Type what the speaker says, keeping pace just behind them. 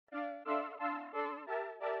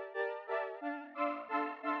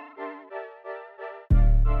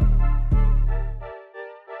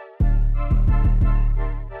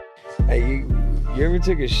Hey, you ever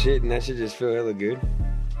took a shit and that shit just feel hella good?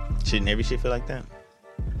 Shouldn't every shit feel like that?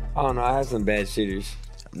 I don't know. I had some bad shitters.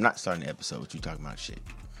 I'm not starting the episode with you talking about shit.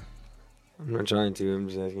 I'm not trying to. I'm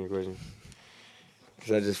just asking a question.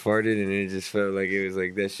 Because I just farted and it just felt like it was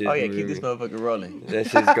like that shit. Oh, yeah, keep this motherfucker rolling. That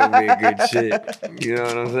shit's going to be a good shit. You know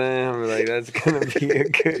what I'm saying? I'm like, that's going to be a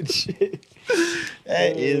good shit.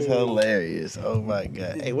 That is hilarious. Oh, my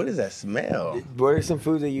God. Hey, what is that smell? What are some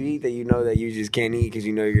foods that you eat that you know that you just can't eat because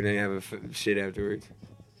you know you're going to have a shit afterwards?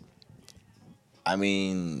 I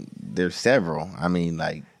mean, there's several. I mean,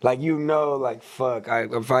 like, you know, like, fuck,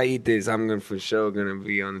 if I eat this, I'm for sure going to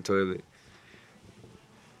be on the toilet.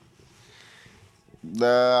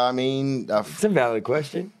 It's a valid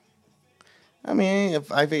question. I mean,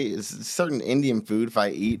 if I eat certain Indian food, if I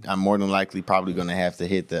eat, I'm more than likely probably gonna have to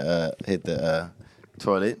hit the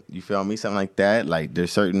toilet. You feel me? Something like that. Like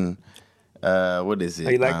there's certain what is it?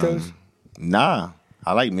 Are you lactose? Nah,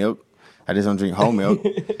 I like milk. I just don't drink whole milk.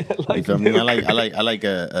 You feel me? I like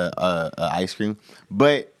ice cream,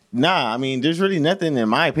 but nah. I mean, there's really nothing in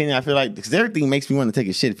my opinion. I feel like because everything makes me want to take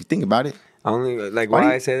a shit. If you think about it. Only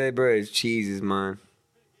why I say that, bro, is cheese is mine.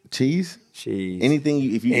 Cheese? Cheese.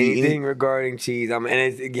 Anything regarding cheese. And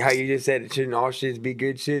it's how you just said it, shouldn't all shits be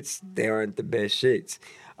good shits? They aren't the best shits.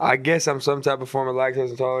 I guess I'm some type of form of lactose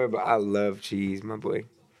intolerant, but I love cheese, my boy.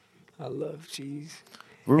 I love cheese.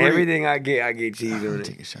 Really? Everything I get cheese on it.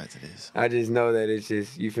 Take a shot to this. I just know that it's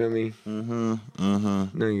just, you feel me? No,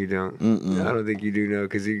 you don't. I don't think you do know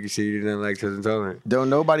because you see you're not lactose intolerant.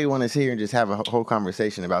 Don't nobody want to sit here and just have a whole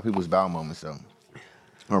conversation about people's bowel moments though,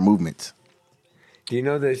 or movements. Do you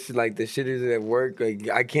know this? Like the shitters at work. Like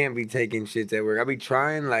I can't be taking shits at work. I be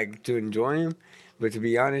trying like to enjoy them, but to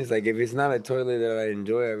be honest, like if it's not a toilet that I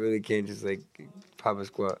enjoy, I really can't just like pop a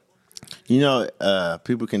squat. You know,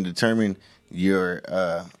 people can determine your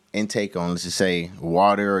intake on, let's just say,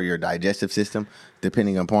 water or your digestive system,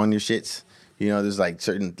 depending upon your shits. You know, there's like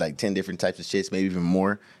 10 different types of shits, maybe even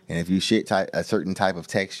more. And if you shit a certain type of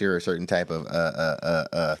texture or a certain type of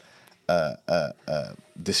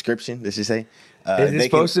description, let's just say. Is it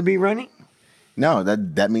supposed to be runny? No,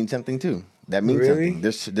 that means something too. That means something.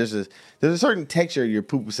 There's a certain texture your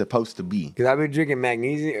poop is supposed to be. Because I be drinking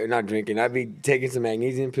magnesium, or not drinking. I be taking some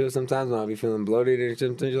magnesium pills sometimes when I be feeling bloated or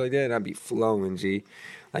something like that, and I be flowing, G.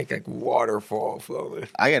 Like waterfall flowing.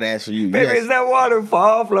 I gotta ask for you. Baby, is that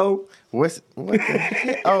waterfall flow? What the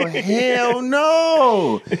hell? Oh, hell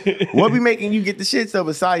no. What be making you get the shits though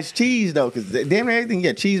besides cheese though? Because damn near everything,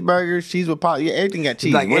 you got cheeseburgers, cheese with pop, yeah, everything got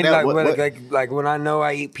cheese. Like when I know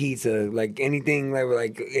I eat pizza, like anything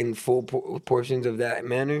like in full portions of that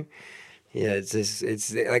manner. Yeah,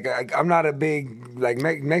 it's like I'm not a big like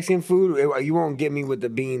Mexican food. You won't get me with the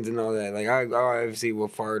beans and all that. Like I obviously will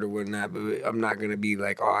fart or whatnot, but I'm not gonna be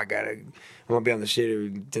like, I'm gonna be on the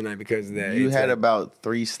shitter tonight because of that. You had about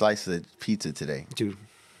 3 slices of pizza today, 2,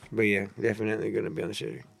 but yeah, definitely gonna be on the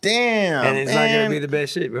shitter. Damn, and it's not gonna be the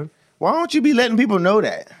best shit, bro. Why don't you be letting people know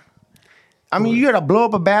that? I mean, you gotta blow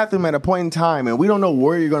up a bathroom at a point in time, and we don't know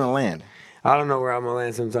where you're gonna land. I don't know where I'm gonna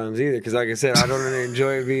land sometimes either, because like I said, I don't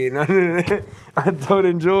enjoy being. I don't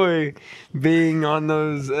enjoy being on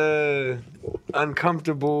those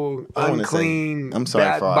uncomfortable, unclean. I'm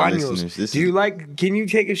sorry for our listeners. Can you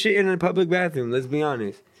take a shit in a public bathroom? Let's be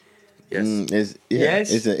honest. Yes.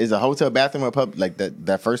 Yes. Is a hotel bathroom or pub like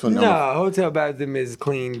that first one? No, a hotel bathroom is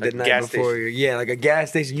clean the night before. Yeah, like a gas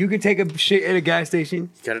station. You can take a shit at a gas station. You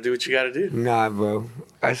gotta do what you gotta do. Nah, bro.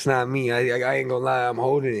 That's not me. I ain't gonna lie. I'm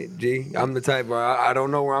holding it, G. I'm the type where I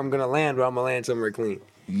don't know where I'm gonna land, but I'm gonna land somewhere clean.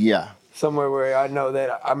 Yeah. Somewhere where I know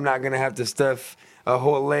that I'm not gonna have to stuff a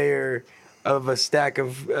whole layer of a stack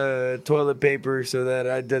of toilet paper so that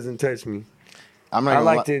it doesn't touch me. I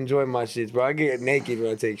like to enjoy my shits, bro. I get naked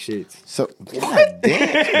when I take shits. So, God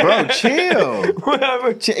damn, bro, chill.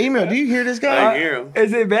 Whatever. Email, do you hear this guy? I hear him.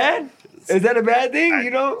 Is it bad? Is that a bad thing?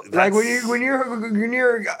 You know, like when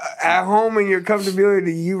you're at home and your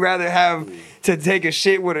comfortability, you rather have to take a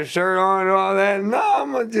shit with a shirt on and all that. No,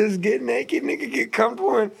 I'm gonna just get naked, nigga, get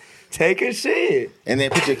comfortable and take a shit, and then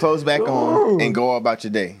put your clothes back on and go about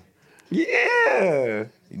your day. Yeah.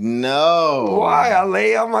 No. Why? I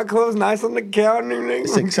lay out my clothes nice on the counter,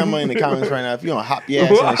 nigga. It's someone in the comments right now. If you don't hop your ass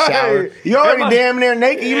in the shower, you already damn near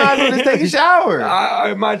naked. You might as well just take a shower.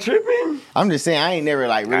 Am I tripping? I'm just saying I ain't never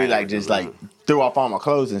threw off all my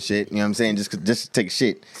clothes and shit. You know what I'm saying? Just to take a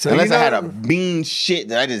shit. So unless I had a bean shit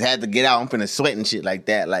that I just had to get out. I'm finna sweat and shit like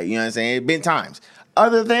that. Like, you know what I'm saying? It's been times.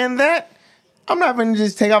 Other than that, I'm not finna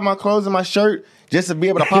just take off my clothes and my shirt just to be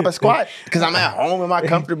able to pop a squat because I'm at home in my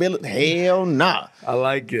comfortability. Hell nah. I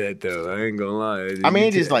like that though. I ain't gonna lie. I mean,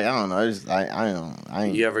 it's just like I don't know. It's just I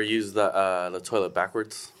ain't. You ever use the toilet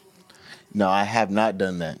backwards? No, I have not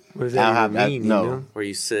done that. What does that mean? No. You know? Where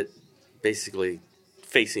you sit basically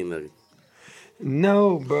facing the...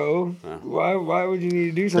 No, bro. Why would you need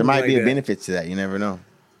to do something There might like be a that? benefit to that. You never know.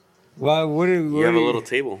 Why? You have a little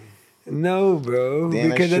table. No, bro. Damn,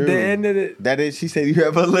 because that's at the true. end of it, That is, she said you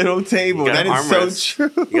have a little table. You got That an is so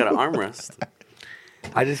armrest. true. You got an armrest.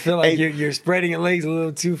 I just feel like you're spreading your legs a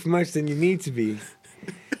little too much than you need to be.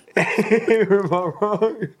 Am I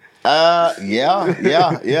wrong?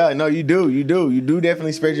 Yeah. No, you do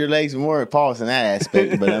definitely spread your legs more. Pause in that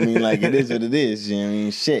aspect, but I mean, like, it is what it is. You know what I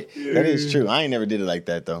mean? Shit, that is true. I ain't never did it like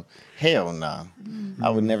that though. Hell nah. I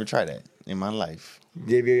would never try that in my life.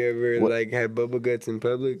 Have you ever like had bubble guts in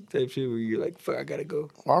public type shit where you're like, fuck, I gotta go?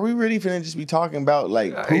 Are we really finna just be talking about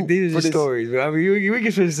like poop These are for just this? stories. But I mean, we can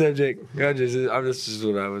switch the subject. I'm just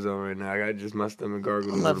what I was on right now. I got just my stomach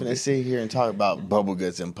gargled. I'm not finna sit here and talk about bubble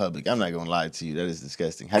guts in public. I'm not gonna lie to you. That is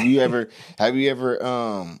disgusting. Have you ever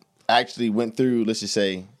actually went through, let's just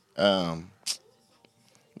say,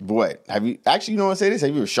 what? Have you actually, you know what I say this?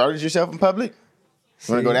 Have you ever sharted yourself in public?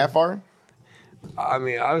 You wanna go that far? I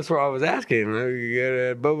mean, I was asking.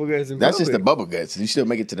 You got bubble guts in That's public. just the bubble guts. You still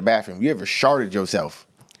make it to the bathroom. You ever sharted yourself?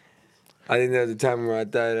 I think there was a time where I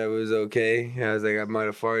thought I was okay. I was like, I might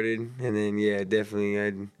have farted. And then, yeah, definitely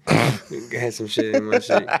I had some shit in my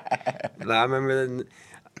shit. Like, I remember,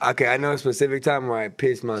 I know a specific time where I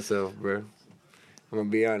pissed myself, bro. I'm going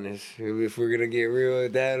to be honest. If we're going to get real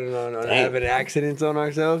with that and on having accidents on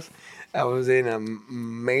ourselves, I was in a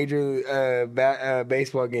major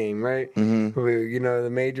baseball game, right? Mm-hmm. Where, you know, the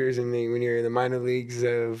majors and when you're in the minor leagues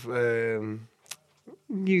of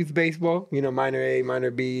youth baseball, you know, minor A,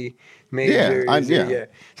 minor B, majors. Yeah.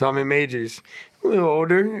 So I'm in majors. A little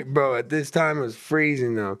older, bro. At this time, it was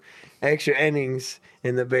freezing though. Extra innings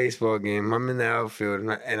in the baseball game. I'm in the outfield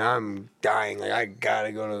and I'm dying. Like, I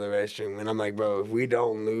gotta go to the restroom. And I'm like, bro, if we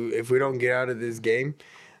don't get out of this game,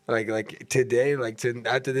 like today,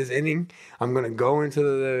 after this inning, I'm gonna go into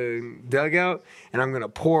the dugout and I'm gonna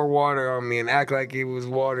pour water on me and act like it was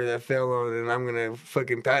water that fell on it, and I'm gonna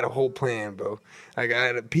I had a whole plan, bro. Like, I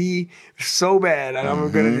had to pee so bad, and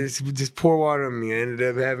I'm gonna just pour water on me. I ended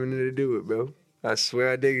up having to do it, bro. I swear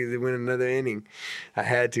I did, because it went another inning. I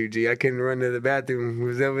had to, G. I couldn't run to the bathroom. I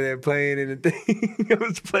was over there playing in the thing. I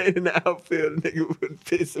was playing in the outfield. Nigga was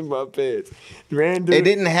pissing my pants. It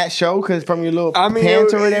didn't show because from your little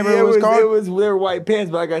pants or whatever it was called? They were white pants,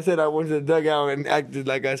 but like I said, I went to the dugout and acted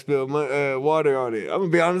like I spilled water on it. I'm going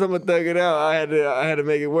to be honest, I'm going to thug it out. I had to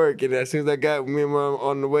make it work. And as soon as I got me and Mom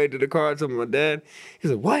on the way to the car, I told my dad, he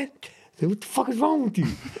was like, what? What the fuck is wrong with you?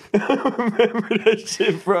 I remember that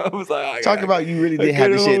shit, bro. I was like, talk about you really did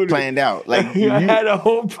have the shit planned out. Like, I had a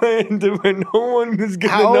whole plan to where no one was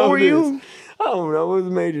gonna know. How old were you? I don't know. It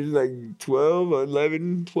was major, like 12,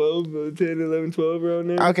 11, 12, 10, 11, 12 around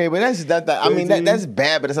there. Okay, but that's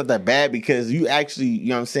bad, but it's not that bad because you actually, you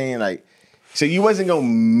know what I'm saying, like, so you wasn't gonna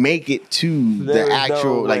make it to the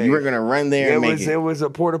actual, like, you weren't gonna run there and make it. It was a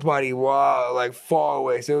porta potty far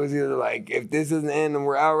away. So it was either like, if this doesn't end and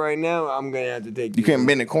we're out right now, I'm gonna have to take you. Couldn't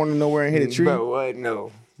bend the corner nowhere and hit a tree? Bro, what?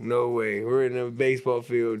 No way. We're in a baseball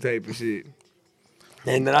field type of shit.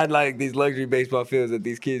 And then I'd like these luxury baseball fields that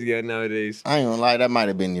these kids got nowadays. I ain't gonna lie, that might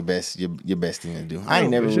have been your best thing to do. I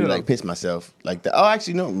ain't never really like pissed myself like that. Oh,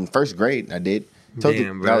 actually, no. In first grade, I did.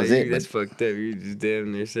 Damn, bro, that was it. That's fucked up. You just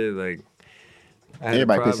damn near said like.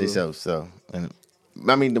 Everybody piss themselves, so. And,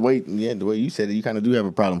 I mean, the way you said it, you kind of do have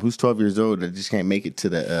a problem. Who's 12 years old that just can't make it to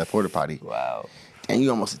the porta potty? Wow. And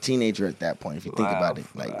you almost a teenager at that point, if you think about it.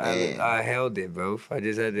 Like, I held it, bro. I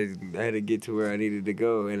just had to get to where I needed to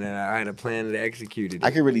go, and then I had a plan to execute it.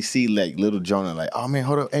 I could really see like little Jonah, like, oh man,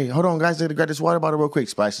 hold on, guys, I gotta grab this water bottle real quick.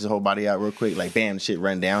 Splash his whole body out real quick, like bam, shit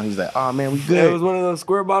run down. He's like, oh man, we good. It was one of those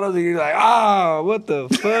squirt bottles, and you're like, what the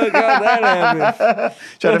fuck? How that happened?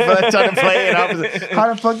 trying to play it opposite.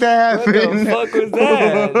 How the fuck that happened? What the fuck was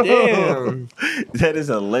that? Damn. That is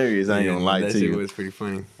hilarious. I ain't gonna lie to you. That shit was pretty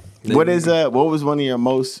funny. What was one of your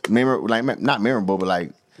most memorable, like not memorable, but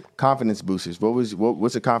like confidence boosters?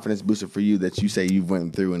 What's a confidence booster for you that you say you've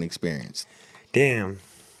went through and experienced? Damn,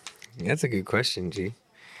 that's a good question, G.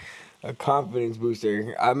 A confidence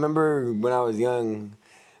booster. I remember when I was young,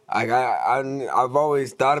 I've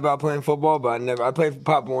always thought about playing football, but I played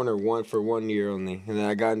Pop Warner for 1 year only, and then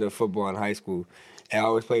I got into football in high school. And I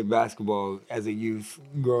always played basketball as a youth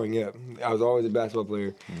growing up. I was always a basketball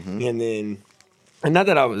player, and then. And not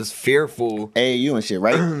that I was fearful. AAU and shit,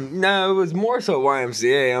 right? No, it was more so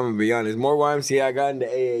YMCA, I'm going to be honest. More YMCA. I got into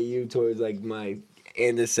AAU towards like my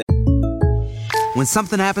end of When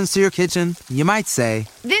something happens to your kitchen, you might say,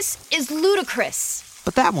 "This is ludicrous."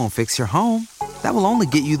 But that won't fix your home. that will only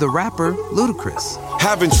get you the rapper, Ludacris.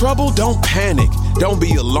 Having trouble? Don't panic. Don't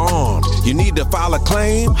be alarmed. You need to file a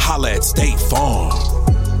claim? Holla at State Farm.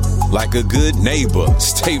 Like a good neighbor,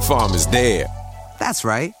 State Farm is there. That's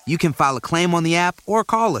right. You can file a claim on the app or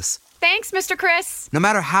call us. Thanks, Mr. Chris. No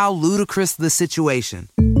matter how ludicrous the situation,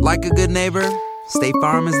 like a good neighbor, State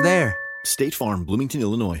Farm is there. State Farm, Bloomington,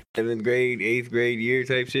 Illinois. 7th grade, 8th grade year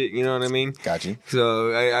type shit, you know what I mean? Gotcha.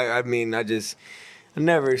 So, I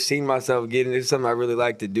never seen myself getting it's something I really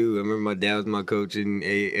like to do. I remember my dad was my coach in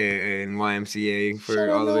YMCA for Shout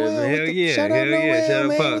all of out it. Noel, Hell yeah, shout out Noel, shout out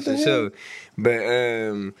man, Pops what for the sure.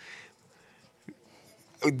 But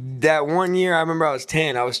that one year, I remember I was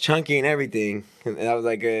 10. I was chunky and everything. And I was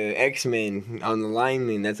like a X-Men on the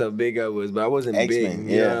lineman. That's how big I was. But I wasn't X-Men,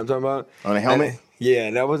 big. You know what I'm talking about? On the helmet?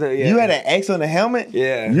 Yeah, that wasn't. Yeah. You had an X on the helmet?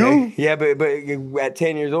 Yeah. You? Yeah, but at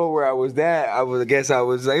 10 years old, where I was at, I was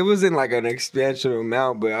like, it wasn't like an expansion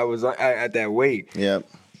amount, but I was at that weight. Yep.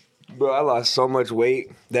 Bro, I lost so much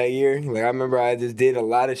weight that year. Like, I remember I just did a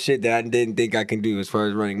lot of shit that I didn't think I can do as far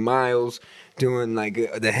as running miles, doing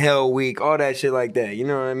like the Hell Week, all that shit like that. You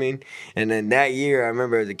know what I mean? And then that year, I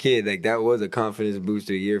remember as a kid, like that was a confidence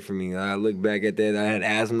booster year for me. I look back at that. I had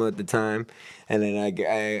asthma at the time. And then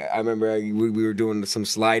I remember we were doing some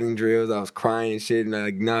sliding drills. I was crying and shit. And I'm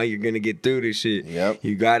like, nah, you're going to get through this shit. Yep.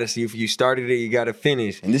 You got to see if you started it, you got to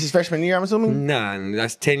finish. And this is freshman year, I'm assuming? Nah,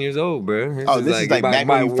 that's 10 years old, bro. This is like back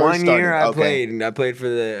when you first one started. year I Okay. played. I played for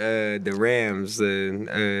the Rams,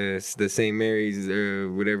 the St. Mary's,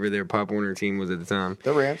 whatever their Pop Warner team was at the time.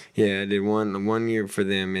 The Rams. Yeah, I did one year for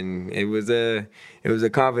them, and it was a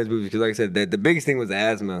confidence boost because, like I said, the biggest thing was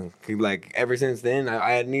asthma. Like ever since then,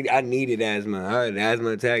 I needed asthma. I had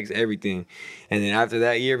asthma attacks, everything, and then after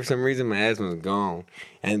that year, for some reason, my asthma was gone.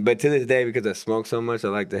 But to this day, because I smoke so much, I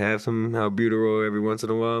like to have some albuterol every once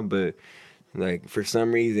in a while. But like for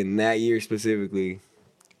some reason, that year specifically,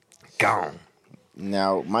 gone.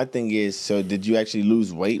 Now, my thing is, so did you actually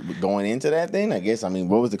lose weight going into that then? I guess, I mean,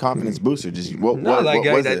 what was the confidence booster? Just what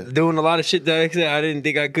was it? Doing a lot of shit that I didn't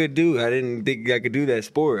think I could do. I didn't think I could do that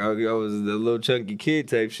sport. I was a little chunky kid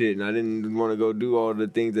type shit, and I didn't want to go do all the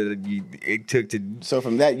things that it took to. So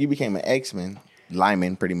from that, you became an X-Men,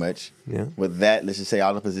 lineman, pretty much. Yeah. With that, let's just say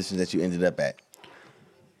all the positions that you ended up at.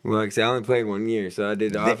 Well, like I said, I only played 1 year, so I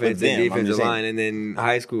did the offense and defensive line, and then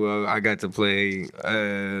high school I got to play.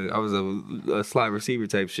 I was a slot receiver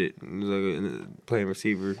type shit. It was like playing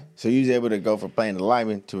receiver. So you was able to go from playing the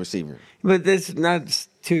lineman to receiver. But that's not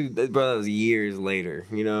too. Bro, that was years later.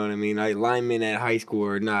 You know what I mean? Linemen at high school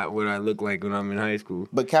are not what I look like when I'm in high school.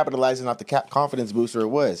 But capitalizing off the confidence booster it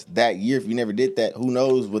was that year. If you never did that, who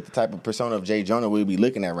knows what the type of persona of Jay Jonah we'll be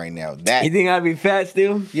looking at right now? That You think I'd be fat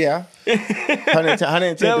still? yeah,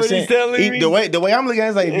 110%. That what he's telling me? The way I'm looking at it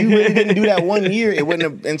is like, if you really didn't do that 1 year, it wouldn't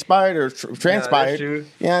have inspired or transpired. true.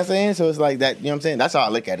 You know what I'm saying? So it's like that. You know what I'm saying? That's how I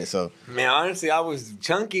look at it. So Man, honestly, I was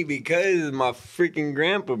chunky because of my freaking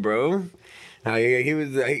grandpa, bro. He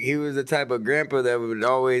was the type of grandpa that would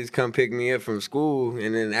always come pick me up from school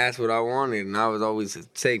and then ask what I wanted, and I would always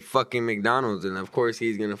say fucking McDonald's, and of course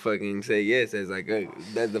he's gonna fucking say yes as like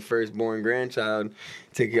that's the firstborn grandchild.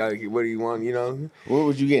 What do you want? You know? what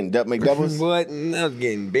was you getting? McDoubles? What? I was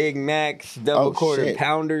getting Big Macs, double quarter shit.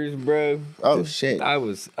 pounders, bro. Oh shit! I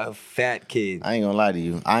was a fat kid. I ain't gonna lie to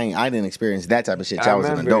you. I didn't experience that type of shit. I was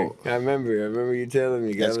an adult. I remember you telling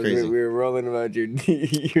me. That's crazy. We were rolling about your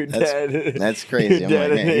dad. That's crazy. I'm your like,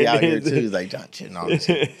 dad man, he out here and- too. He's like John shit and all this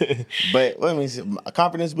shit. But what I mean, a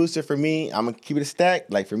confidence booster for me, I'm gonna keep it a stack.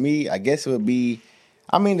 Like for me, I guess it would be.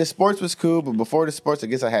 I mean, the sports was cool, but before the sports, I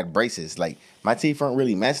guess I had braces. Like my teeth weren't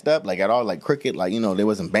really messed up, like at all, like crooked. Like they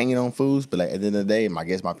wasn't banging on foods. But like at the end of the day, I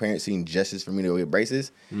guess my parents seen justice for me to go get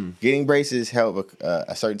braces. Getting braces helped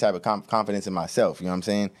a certain type of confidence in myself. You know what I'm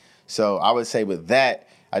saying? So I would say with that,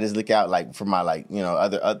 I just look out like for my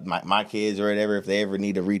other my kids or whatever. If they ever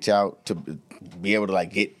need to reach out to be able to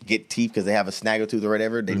like get teeth because they have a snaggle tooth or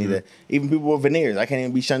whatever, they need to. Even people with veneers, I can't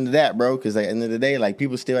even be shunned to that, bro. Because like, at the end of the day, like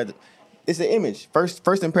people still have to. It's the image. First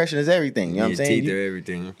impression is everything. You know what I'm saying? Teeth are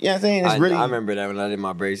everything. You know what I'm saying? It's really. I remember that when I did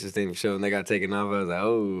my braces thing for show and they got taken off. I was like,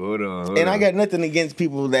 oh, hold on. I got nothing against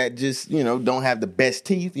people that just, don't have the best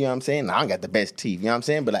teeth. You know what I'm saying? I don't got the best teeth. You know what I'm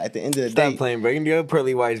saying? But like, at the end of the day. Stop playing, bro. Your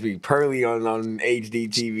pearly whites be pearly on HD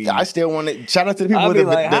TV. I still want to. Shout out to the people I'll with be the.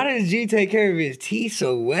 like, how does G take care of his teeth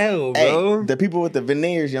so well, Hey, bro? the people with the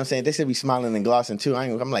veneers, you know what I'm saying? They should be smiling and glossing too.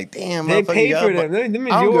 I'm like, damn, They motherfucker. pay for them. Them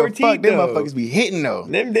is I don't your give a fuck. teeth, Them though. motherfuckers be hitting though.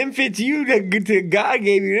 Them fits you that God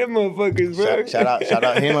gave you. Them motherfuckers, bro. Shout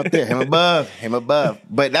out him up there, him above.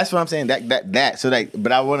 But that's what I'm saying. That. So like,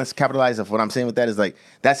 but I want to capitalize on what I'm saying with that is like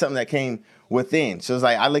that's something that came within. So it's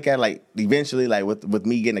like I look at like eventually like with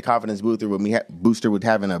me getting a confidence booster, with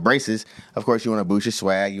having a braces. Of course, you want to boost your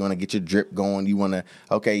swag. You want to get your drip going. You want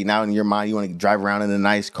to now in your mind you want to drive around in a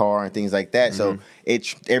nice car and things like that. So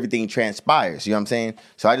everything transpires. You know what I'm saying?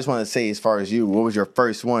 So I just want to say, as far as you, what was your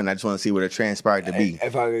first one? I just want to see what it transpired to be.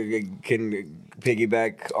 If I can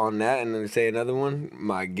piggyback on that and then say another one,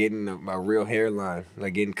 my real hairline,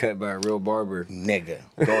 like getting cut by a real barber. Nigga.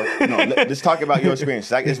 Let's talk about your experience.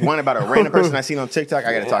 Like, it's one about a random person I seen on TikTok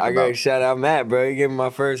I got to talk about. I got to shout out Matt, bro. He gave me my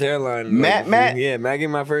first hairline. Matt? Yeah, Matt gave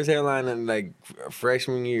me my first hairline in like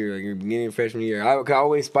freshman year, like beginning of freshman year. I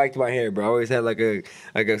always spiked my hair, bro. I always had like a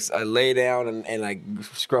lay down and like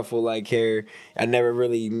scruffle like hair. I never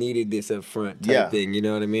really needed this up front type thing. You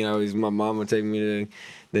know what I mean? My mom would take me to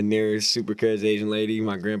the nearest super cuz Asian lady,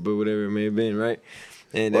 my grandpa, whatever it may have been, right?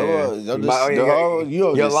 And Yolanda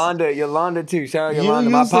too. Shout out Yolanda. You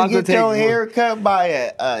my used to get your hair cut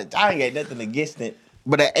by I ain't got nothing against it,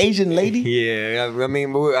 but an Asian lady. Yeah, I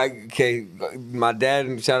mean, my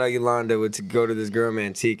dad, shout out Yolanda, would go to this girl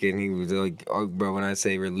Manteca, and he was like, oh, bro, when I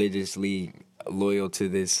say religiously loyal to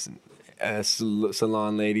this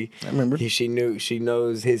salon lady. I remember. She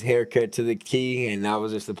knows his haircut to the key, and I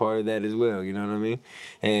was just a part of that as well. You know what I mean?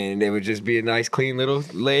 And it would just be a nice, clean little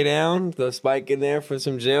lay down, the spike in there for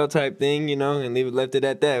some gel type thing, you know, and left it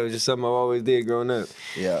at that. It was just something I always did growing up.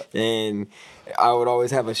 Yeah. And I would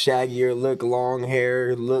always have a shaggier look, long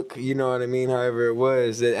hair look, you know what I mean? However it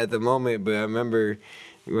was at the moment. But I remember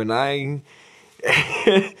when I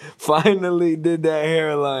finally did that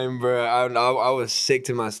hairline, bro, I was sick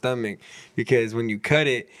to my stomach, because when you cut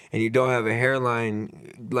it and you don't have a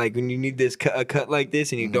hairline, like when you need a cut like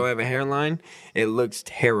this and you don't have a hairline, it looks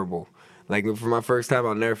terrible. Like, for my first time,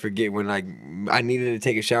 I'll never forget when I needed to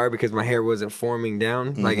take a shower because my hair wasn't forming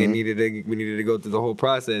down. Like, we needed to go through the whole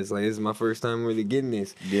process. Like, this is my first time really getting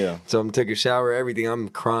this. Yeah. So I took a shower, everything. I'm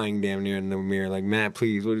crying damn near in the mirror. Like, Matt,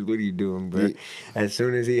 please, what are you doing, bro? Yeah. As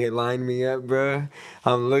soon as he had lined me up, bro,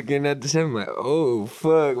 I'm looking at the shit. I'm like, oh,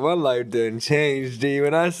 fuck, my life done changed, G.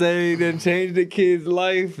 When I say done changed the kid's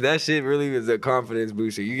life, that shit really was a confidence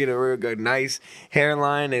booster. You get a real good, nice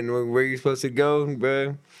hairline and where you're supposed to go,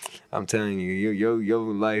 bro. I'm telling you, your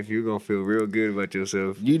life, you're gonna feel real good about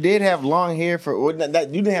yourself. You did have long hair you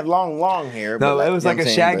didn't have long hair. No, it was like a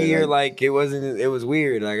shaggier, like it was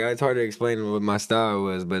weird. Like, it's hard to explain what my style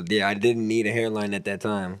was, but yeah, I didn't need a hairline at that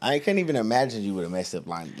time. I couldn't even imagine you would have messed up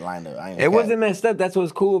lined up. It wasn't messed up. That's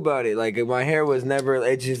what's cool about it. Like, my hair was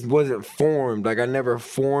it just wasn't formed. Like, I never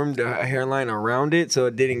formed a hairline around it, so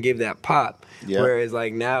it didn't give that pop. Yeah. Whereas,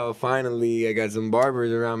 like, now, finally, I got some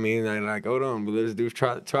barbers around me, and I'm like, hold on, but let's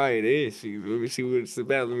try it. Let me see what it's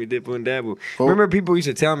about. Let me dip and dabble. Remember, people used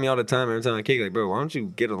to tell me all the time, every time I kick, like, bro, why don't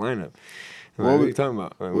you get a lineup? What are you talking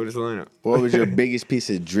about? Like, what is the lineup? What was your biggest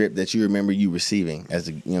piece of drip that you remember you receiving you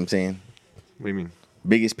know what I'm saying? What do you mean?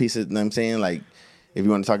 Biggest piece of, you know what I'm saying? Like, if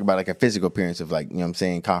you want to talk about like a physical appearance of, like, you know what I'm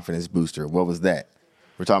saying, confidence booster, what was that?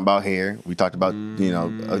 We're talking about hair. We talked about,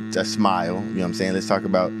 a smile. You know what I'm saying? Let's talk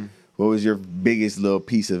about what was your biggest little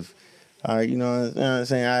piece of, all right, you know what I'm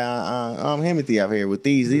saying? I'm Timothy out here with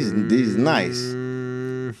these. These nice.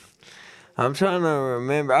 I'm trying to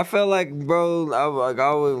remember. I felt like, bro, I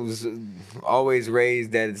was always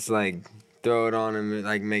raised that it's like, throw it on and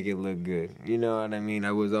like make it look good. You know what I mean?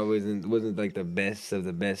 I was always wasn't like the best of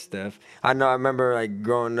the best stuff. I remember like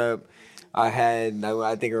growing up, I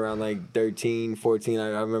think around like 13, 14, I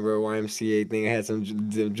remember a YMCA thing. I had some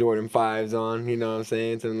Jordan 5s on, you know what I'm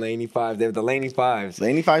saying? Some Laney 5s. They were the Laney 5s.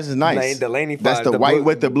 Laney 5s is nice. The Laney 5s. That's the white blue,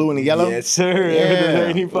 with the blue and the yellow? Yes, sir. Yeah. The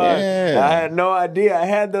Laney 5s. Yeah. I had no idea. I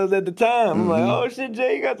had those at the time. I'm like, oh shit,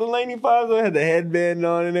 Jay, you got the Laney 5s. I had the headband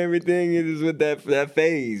on and everything. It was with that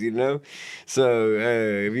phase, you know? So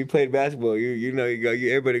if you played basketball, you know,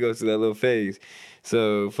 everybody goes through that little phase.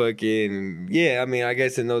 So fucking yeah, I mean, I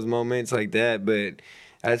guess in those moments like that, but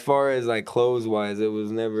as far as like clothes wise, it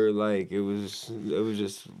was never like it was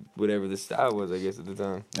just whatever the style was, I guess, at the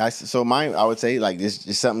time. So mine, I would say like this,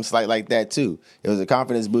 just something slight like that too. It was a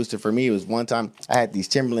confidence booster for me. It was one time I had these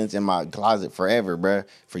Timberlands in my closet forever, bruh,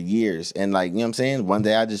 for years, and like, you know what I'm saying. One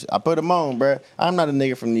day I put them on, bruh. I'm not a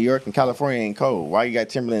nigga from New York, and California ain't cold. Why you got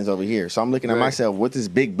Timberlands over here? So I'm looking at myself, what this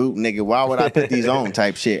big boot nigga? Why would I put these on?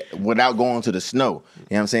 Type shit without going to the snow. You know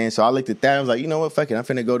what I'm saying? So I looked at that. I was like, you know what? Fuck it. I'm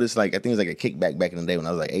finna go this, like, I think it was like a kickback back in the day when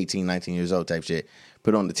I was like 18, 19 years old type shit.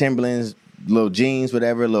 Put on the Timberlands, little jeans,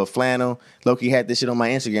 whatever, little flannel. Loki had this shit on my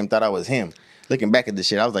Instagram, thought I was him. Looking back at this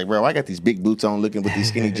shit, I was like, bro, I got these big boots on looking with these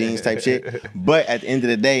skinny jeans type shit. But at the end of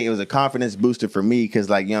the day, it was a confidence booster for me because,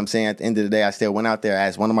 like, you know what I'm saying? At the end of the day, I still went out there. I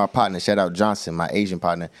asked one of my partners, shout out Johnson, my Asian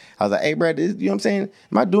partner. I was like, hey, bro, you know what I'm saying?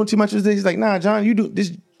 Am I doing too much with this? He's like, nah, John, you do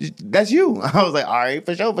this. That's you. I was like, all right,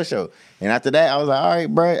 for sure. And after that, I was like, all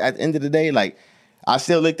right, bro. At the end of the day, like, I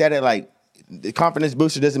still looked at it like the confidence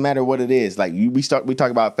booster doesn't matter what it is. Like we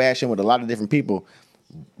talk about fashion with a lot of different people.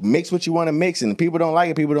 Mix what you want to mix, and people don't like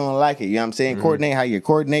it. People don't like it. You know what I'm saying? Coordinate how you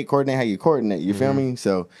coordinate how you coordinate. You feel me?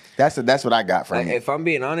 So that's what I got from it. If I'm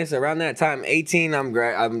being honest, around that time, 18,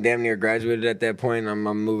 I'm damn near graduated at that point. I'm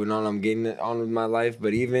moving on. I'm getting on with my life.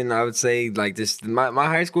 But even I would say like this, my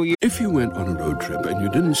high school year. If you went on a road trip and you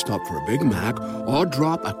didn't stop for a Big Mac or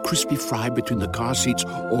drop a crispy fry between the car seats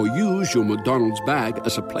or use your McDonald's bag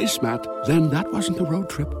as a placemat, then that wasn't a road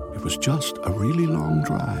trip. It was just a really long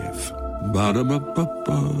drive.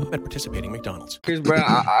 Ba-da-ba-ba-ba. At participating McDonald's. Because, bro,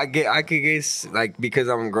 I could guess, like, because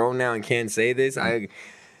I'm grown now and can't say this, I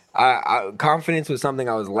confidence was something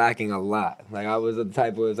I was lacking a lot. Like, I was the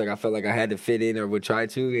type where it's like I felt like I had to fit in or would try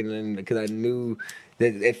to, and then because I knew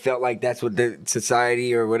that it felt like that's what the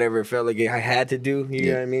society or whatever it felt like I had to do. You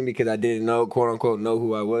know what I mean? Because I didn't know, quote unquote, know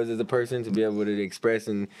who I was as a person to be able to express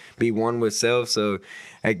and be one with self. So,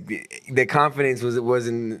 like, the confidence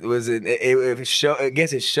wasn't. It show, I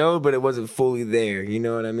guess it showed, but it wasn't fully there. You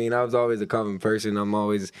know what I mean? I was always a confident person. I'm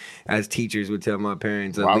always, as teachers would tell my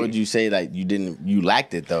parents. Why would you say like you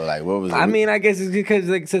lacked it though? Like what was it? I mean, I guess it's because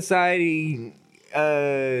like society.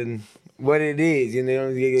 What it is, you know,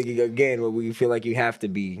 again, what we feel like you have to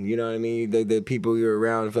be, you know what I mean? The people you're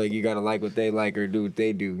around feel like you gotta like what they like or do what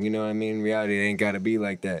they do, you know what I mean? In reality, it ain't gotta be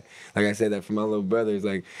like that. Like I said that for my little brothers,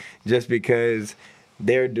 like just because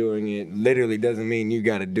they're doing it literally doesn't mean you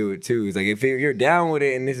gotta do it too. It's like if you're down with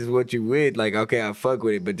it and this is what you with, like okay, I fuck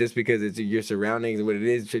with it, but just because it's your surroundings and what it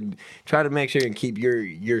is, should try to make sure and keep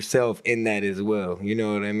yourself in that as well. You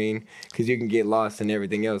know what I mean? Because you can get lost in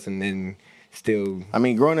everything else and then. Still, I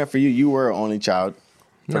mean, growing up for you were an only child.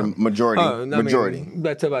 No. Majority. I mean,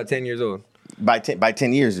 that's about 10 years old. By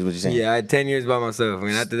 10 years is what you're saying. Yeah, I had 10 years by myself. I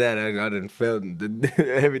mean, after that, I done felt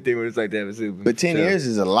everything what it's like to have a super. But 10 years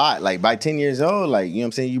is a lot. Like by 10 years old, like you know what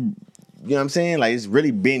I'm saying, you know what I'm saying? Like it's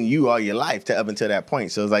really been you all your life up until that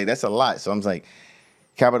point. So it's like that's a lot. So I'm like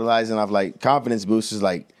capitalizing off like confidence boosters.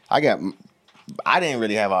 Like I didn't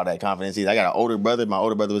really have all that confidence either. I got an older brother. My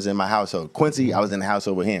older brother was in my household. Quincy, I was in the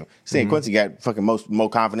household with him. Saying Quincy got fucking more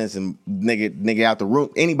confidence and nigga out the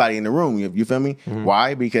room. Anybody in the room, you feel me?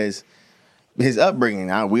 Why? Because his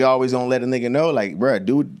upbringing. We always gonna let a nigga know, like, bro,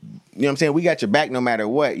 dude, you know what I'm saying? We got your back no matter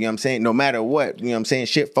what. You know what I'm saying? No matter what. You know what I'm saying?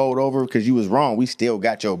 Shit fold over because you was wrong. We still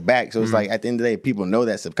got your back. So it's like at the end of the day, people know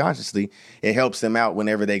that subconsciously. It helps them out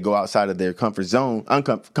whenever they go outside of their comfort zone.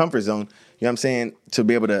 You know what I'm saying? To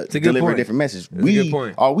be able to deliver a different message.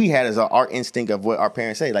 All we had is our instinct of what our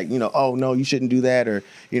parents say. Like, you know, oh, no, you shouldn't do that or,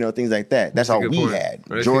 you know, things like that. That's all we had.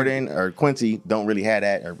 Jordan or Quincy don't really have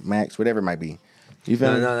that or Max, whatever it might be. You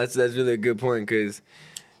feel me? No, that's really a good point because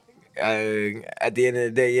at the end of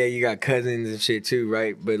the day, yeah, you got cousins and shit too,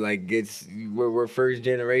 right? But like we're first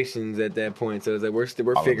generations at that point, so it's like we're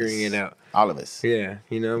figuring it out. All of us. Yeah,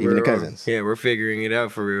 you know, even the cousins. Yeah, we're figuring it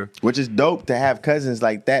out for real. Which is dope to have cousins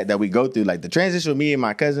like that we go through. Like the transition with me and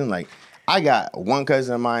my cousin, like I got one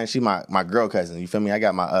cousin of mine, she my girl cousin. You feel me? I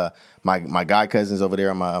got my guy cousins over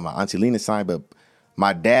there on my Auntie Lena's side, but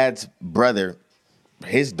my dad's brother,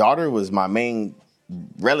 his daughter was my main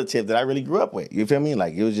relative that I really grew up with. You feel me?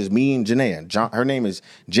 Like it was just me and Janaea. Her name is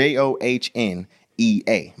Johnea.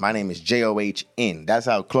 My name is John. That's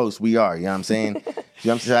how close we are. You know what I'm saying? You know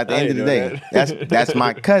what I'm saying? At the end of the day, that's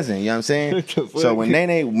my cousin. You know what I'm saying? So when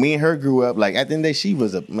Nene, me and her grew up, like at the end of the day, she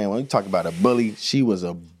was when you talk about a bully, she was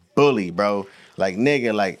a bully, bro. Like,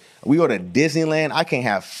 nigga, like, we go to Disneyland. I can't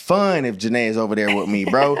have fun if Janae is over there with me,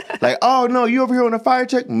 bro. Like, oh, no, you over here on a fire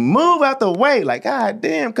truck? Move out the way. Like, God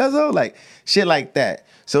damn, cuzzo. Like, shit like that.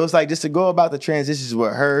 So it's like just to go about the transitions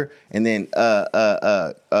with her and then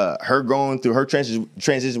her going through her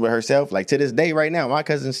transition with herself. Like, to this day right now, my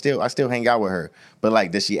cousin I still hang out with her. But,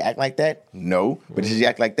 like, does she act like that? No. But does she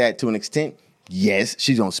act like that to an extent? Yes,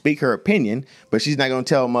 she's gonna speak her opinion, but she's not gonna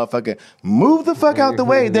tell a motherfucker, move the fuck out the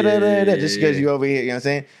way, just because you over here, you know what I'm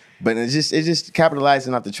saying? But it's just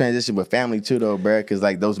capitalizing off the transition with family too, though, bro. Because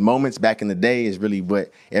like those moments back in the day is really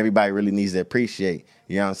what everybody really needs to appreciate.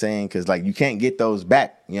 You know what I'm saying? Because like you can't get those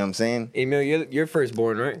back. You know what I'm saying? Emil, you're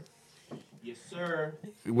firstborn, right? Yes, sir.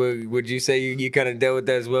 Would you say you kind of dealt with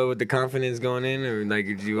that as well with the confidence going in, or like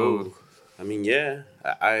did you? Oh, I mean, yeah,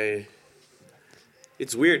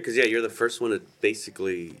 It's weird because you're the first one to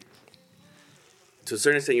basically, to a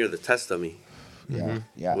certain extent, you're the test dummy.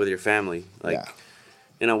 Yeah. With your family,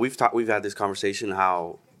 you know, we've had this conversation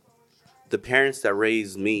how the parents that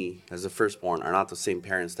raised me as the firstborn are not the same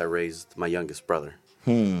parents that raised my youngest brother.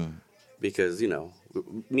 Because you know,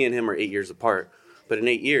 me and him are 8 years apart, But in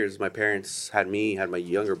 8 years, my parents had me, had my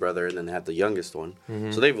younger brother, and then had the youngest one.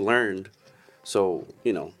 So they've learned. So,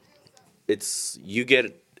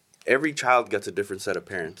 every child gets a different set of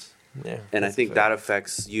parents. Yeah. And I think that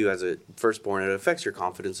affects you as a firstborn. It affects your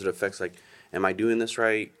confidence. It affects, like, am I doing this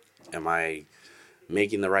right? Am I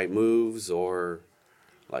making the right moves? Or,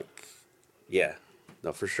 like, yeah.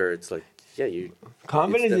 No, for sure. It's like, yeah, you.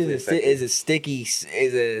 Confidence is a sticky.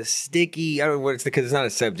 I don't know what it's because it's not a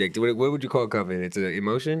subject. What would you call confidence? It's an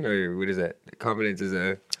emotion, or what is that? Confidence is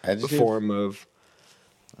a form of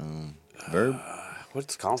verb.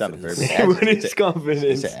 What's confidence? What is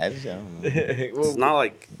confidence? It's an adjective. I don't know. It's not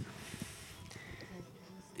like.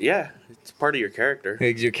 Yeah, it's part of your character.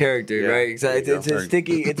 It's your character, right? So it's a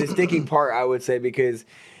sticky part, I would say, because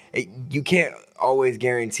you can't always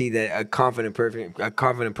guarantee that a confident person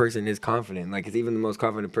is confident. Like, it's even the most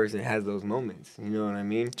confident person has those moments. You know what I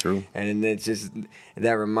mean? True. And it's just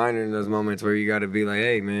that reminder in those moments where you got to be like,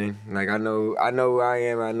 hey, man, like, I know who I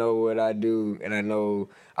am, I know what I do, and I know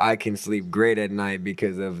I can sleep great at night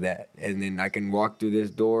because of that. And then I can walk through this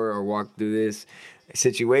door or walk through this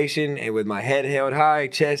situation and with my head held high,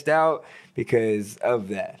 chest out, because of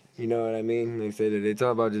that. You know what I mean? They say that it's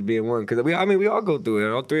all about just being one. Because we all go through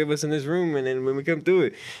it. All three of us in this room, and then when we come through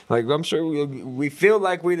it, like, I'm sure we feel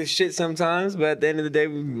like we the shit sometimes, but at the end of the day,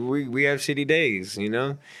 we have shitty days, you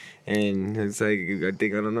know. And it's like, I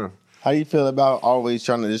don't know. How do you feel about always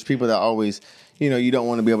trying to? There's people that always, you don't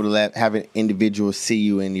want to be able to have an individual see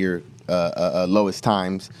you in your lowest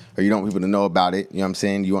times, or you don't want people to know about it. You know what I'm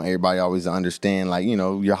saying? You want everybody always to understand, like,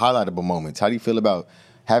 your highlightable moments. How do you feel about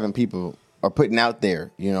having people or putting out there,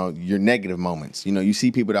 your negative moments? You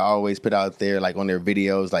see people that always put out there, like, on their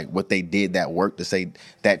videos, like, what they did that worked, to say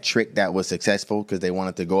that trick that was successful because they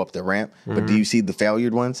wanted to go up the ramp. Mm-hmm. But do you see the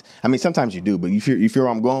failured ones? I mean, sometimes you do, but you feel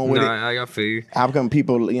where I'm going with it? I feel you. How come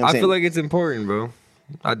people, I feel like it's important, bro.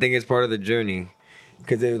 I think it's part of the journey.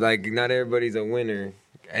 Because, like, not everybody's a winner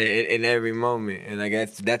in every moment, and like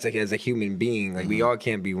that's like, as a human being, like, we all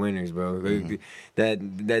can't be winners, bro. Mm-hmm. That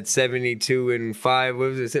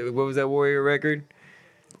 72-5, what was that Warrior record?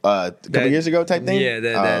 A couple years ago type thing. Yeah,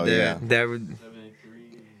 that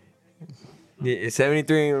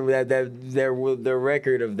 73. The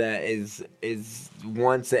record of that is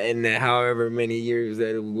once in however many years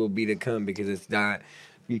that it will be to come, because it's not.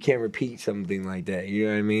 You can't repeat something like that. You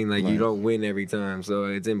know what I mean? Like, right. You don't win every time. So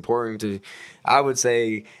it's important to, I would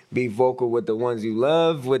say, be vocal with the ones you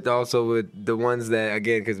love, with the ones that,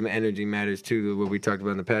 again, because energy matters too, what we talked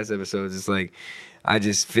about in the past episodes. It's like, I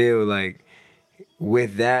just feel like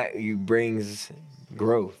with that, you brings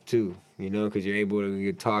growth too, because you're able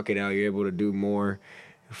to talk it out. You're able to do more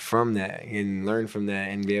from that and learn from that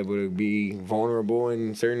and be able to be vulnerable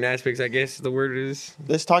in certain aspects, I guess the word is.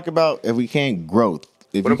 Let's talk about, if we can, growth.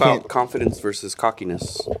 What about confidence versus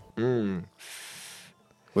cockiness?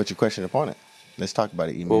 What's your question upon it? Let's talk about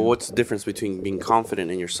it. Email. Well, what's the difference between being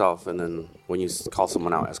confident in yourself and then when you call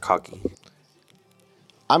someone out as cocky?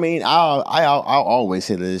 I mean, I'll always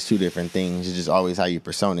say that there's two different things. It's just always how you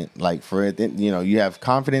persona it. Like, for it, you have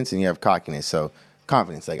confidence and you have cockiness. So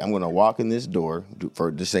confidence, like, I'm going to walk in this door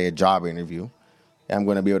to say a job interview, and I'm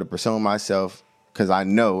going to be able to persona myself. Because I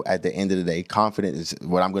know at the end of the day, confident is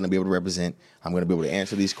what I'm going to be able to represent. I'm going to be able to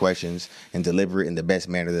answer these questions and deliver it in the best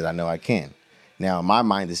manner that I know I can. Now, in my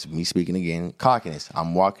mind, this is me speaking again, cockiness.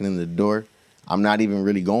 I'm walking in the door. I'm not even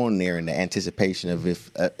really going there in the anticipation of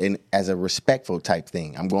as a respectful type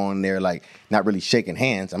thing. I'm going there like not really shaking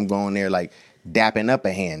hands. I'm going there like dapping up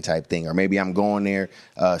a hand type thing. Or maybe I'm going there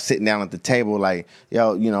sitting down at the table like,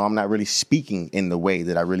 I'm not really speaking in the way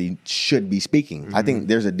that I really should be speaking. Mm-hmm. I think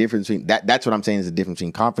there's a difference between that. That's what I'm saying is the difference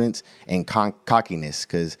between confidence and cockiness.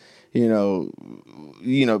 Because, but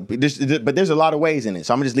there's a lot of ways in it.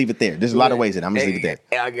 So I'm going to just leave it there. There's a lot of ways in it. I'm going to leave it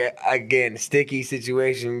there. Again, sticky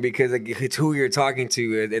situation, because it's who you're talking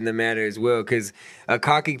to in the matter as well. Because a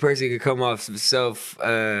cocky person could come off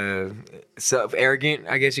self-arrogant,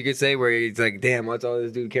 I guess you could say, where it's like, damn, what's all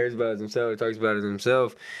this dude cares about is himself, talks about is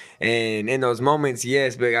himself. And in those moments,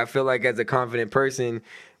 yes, but I feel like as a confident person,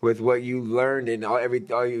 with what you learned and all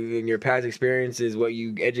in your past experiences, what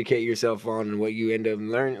you educate yourself on, and what you end up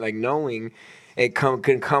knowing, it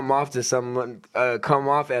can come off as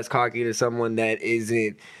cocky to someone that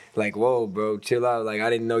isn't like, whoa, bro, chill out. Like, I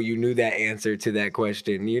didn't know you knew that answer to that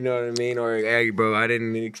question. You know what I mean? Or, hey, bro, I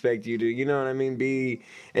didn't expect you to, you know what I mean? Be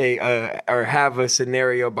or have a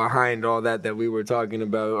scenario behind all that we were talking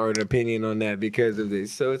about, or an opinion on that because of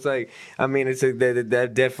this. So it's like, I mean, it's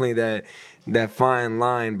that definitely that fine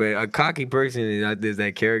line. But a cocky person is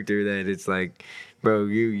that character that it's like, bro,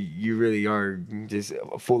 you really are just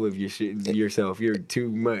full of your shit yourself. You're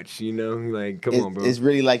too much, you know. Like, come on, bro. It's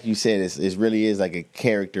really like you said. It really is like a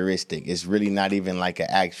characteristic. It's really not even like an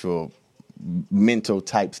actual mental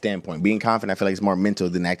type standpoint. Being confident, I feel like it's more mental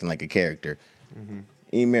than acting like a character.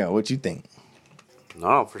 Email, what you think?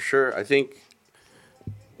 No, for sure. I think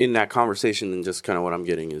in that conversation and just kind of what I'm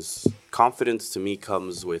getting is confidence to me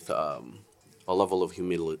comes with a level of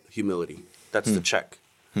humility. That's the check.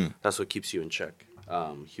 That's what keeps you in check.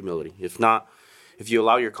 Humility. If not, if you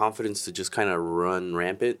allow your confidence to just kind of run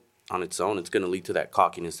rampant on its own, it's going to lead to that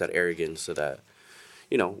cockiness, that arrogance, so that,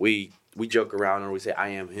 you know, we joke around or we say, I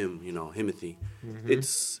am him, you know, Himothy.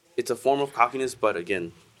 It's a form of cockiness, but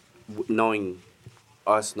again, knowing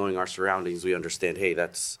our surroundings, we understand, hey,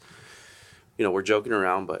 that's, you know, we're joking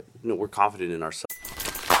around, but, you know, we're confident in ourselves.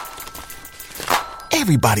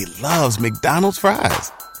 Everybody loves McDonald's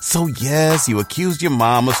fries. So yes, you accused your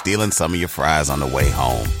mom of stealing some of your fries on the way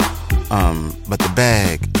home. But the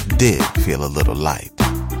bag did feel a little light.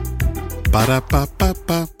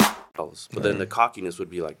 Ba-da-ba-ba-ba. But then the cockiness would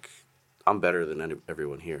be like, I'm better than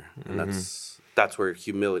everyone here. And that's where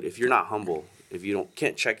humility, if you're not humble, if you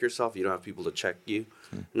can't check yourself, you don't have people to check you,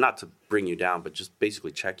 not to bring you down, but just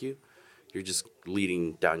basically check you, you're just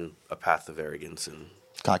leading down a path of arrogance and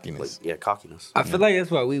cockiness. Cockiness. I feel like that's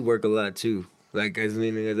why we work a lot too. Like as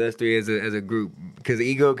us three as a group, because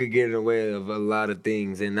ego could get in the way of a lot of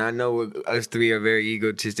things, and I know us three are very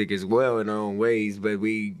egotistic as well in our own ways, but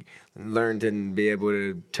we learn to be able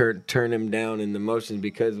to turn them down in the motions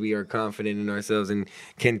because we are confident in ourselves and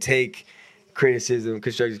can take constructive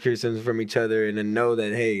criticism from each other, and then know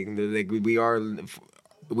that hey, like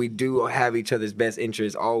we do have each other's best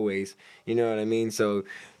interests always. You know what I mean? So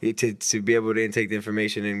to be able to intake the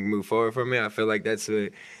information and move forward from it, I feel like that's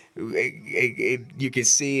what. You can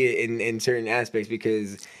see it in certain aspects,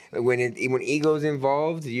 because when ego's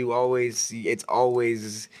involved, it's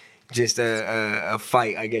always just a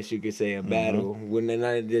fight, I guess you could say, a battle. When they're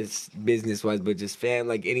not just business wise, but just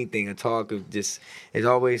like anything, a talk of just, it's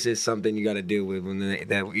always just something you got to deal with when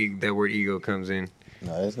that word ego comes in.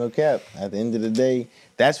 No, there's no cap. At the end of the day,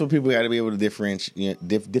 that's what people got to be able to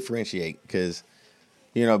differentiate, because.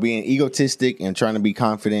 You know, being egotistic and trying to be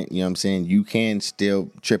confident, you know what I'm saying, you can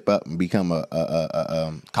still trip up and become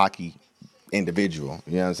a cocky individual.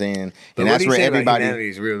 You know what I'm saying? But and that's where everybody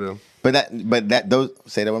is real though. But those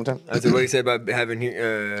say that one more time. I said what he said about having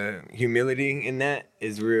humility in that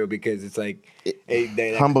is real, because it's like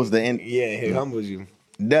it humbles the end. Yeah, it humbles you.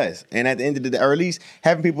 Does. And at the end of the day, or at least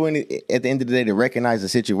having people at the end of the day to recognize the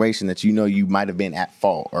situation that you know you might have been at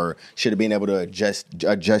fault or should have been able to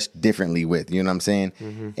adjust differently with, you know what I'm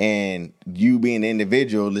saying? And you being an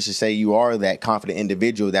individual, let's just say you are that confident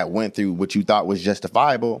individual that went through what you thought was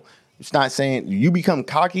justifiable. It's not saying you become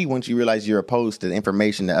cocky once you realize you're opposed to the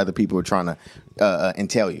information that other people are trying to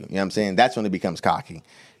entail you. You know what I'm saying? That's when it becomes cocky.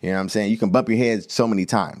 You know what I'm saying? You can bump your head so many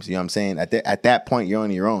times. You know what I'm saying? At that point, you're on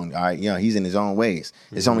your own. All right. You know, he's in his own ways.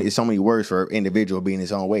 It's so many words for an individual being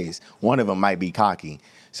his own ways. One of them might be cocky.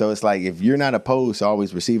 So it's like, if you're not opposed to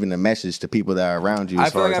always receiving the message to people that are around you. I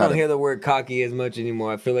feel like I don't hear the word cocky as much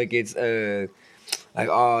anymore. I feel like it's like,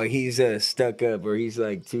 oh, he's stuck up, or he's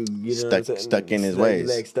like too, you know, stuck in his ways.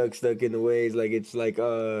 Like stuck in the ways. Like it's like,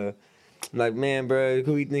 man, bro,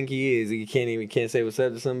 who you think he is? He can't say what's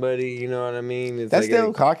up to somebody. You know what I mean? It's that's like,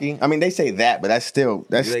 still cocky. I mean, they say that, but that's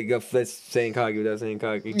like that's saying cocky without saying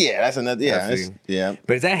cocky. Yeah, that's another. Yeah, yeah.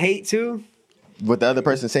 But is that hate too? With the other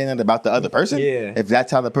person saying that about the other person? Yeah. If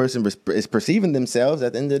that's how the person is perceiving themselves,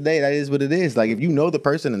 at the end of the day, that is what it is. Like, if you know the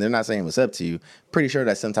person and they're not saying what's up to you, pretty sure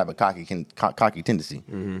that's some type of cocky tendency.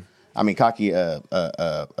 I mean, cocky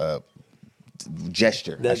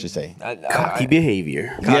gesture, I should say. Cocky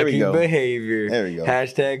behavior. Cocky behavior. There we go.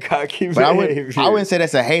 Hashtag cocky behavior. I wouldn't say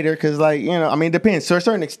that's a hater, because, like, you know, I mean, it depends to a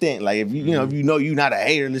certain extent. Like, if you know you're not a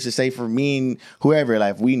hater, let's just say for me and whoever,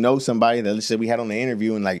 like, if we know somebody that, let's say we had on the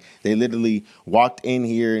interview and, like, they literally walked in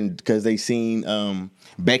here and because they seen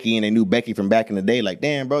Becky and they knew Becky from back in the day, like,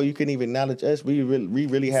 damn, bro, you couldn't even acknowledge us. We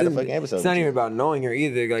really had a fucking episode. It's not even about knowing her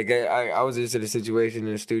either. Like, I was just in a situation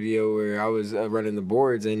in the studio where I was running the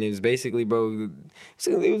boards, and it was basically, bro,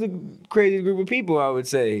 it was a crazy group of people, I would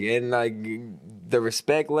say. And, like, the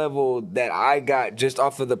respect level that I got just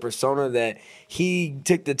off of the persona that he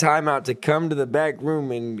took the time out to come to the back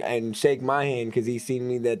room and shake my hand because he seen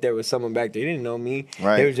me that there was someone back there. He didn't know me.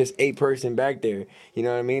 Right. There was just a person back there. You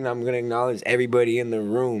know what I mean? I'm going to acknowledge everybody in the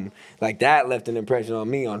room. Like, that left an impression on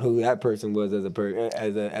me on who that person was as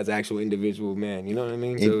an actual individual man. You know what I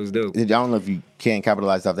mean? So it was dope. I don't know if you can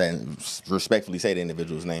capitalize off that and respectfully say the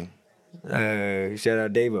individual's name. Shout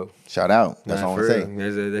out Davo. Shout out. That's all I want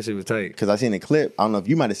to say. That shit was tight. Because I seen a clip. I don't know if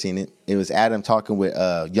you might have seen it. It was Adam talking with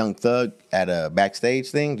Young Thug at a backstage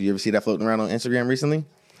thing. Did you ever see that floating around on Instagram recently?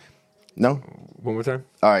 No? One more time.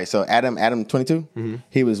 All right, so Adam 22,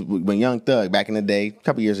 he was when Young Thug back in the day, a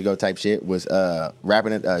couple years ago type shit, was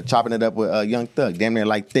chopping it up with Young Thug, damn near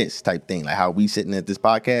like this type thing, like how we sitting at this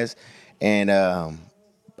podcast, and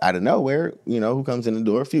out of nowhere, who comes in the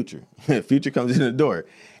door? Future. Future comes in the door.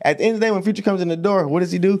 At the end of the day, when Future comes in the door, what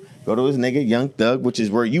does he do? Go to his nigga Young Thug, which is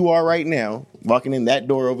where you are right now, walking in that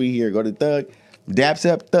door over here. Go to Thug. Daps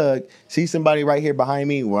up Thug, see somebody right here behind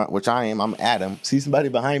me, which I'm Adam. See somebody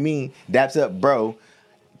behind me, daps up bro.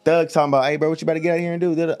 Thug's talking about, hey bro, what you about to get out here and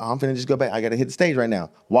do? I'm finna just go back. I gotta hit the stage right now.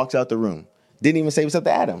 Walks out the room. Didn't even say what's up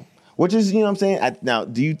to Adam. Which is, what I'm saying? Now,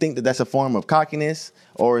 do you think that that's a form of cockiness?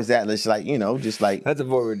 Or is that just like, just like... That's a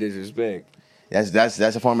form of disrespect.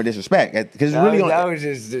 That's a form of disrespect. Because that was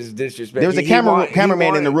just disrespect. There was a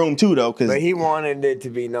cameraman in the room too, though. But he wanted it to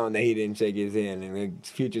be known that he didn't shake his hand. And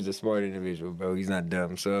Future's a smart individual, bro. He's not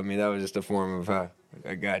dumb. So I mean, that was just a form of how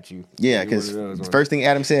I got you. Yeah, because the first thing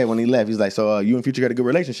Adam said when he left, he's like, "So you and Future got a good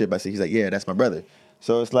relationship?" I said, "He's like, yeah, that's my brother."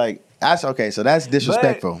 So it's like that's okay. So that's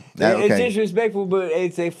disrespectful. It's disrespectful, but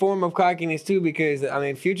it's a form of cockiness too. Because I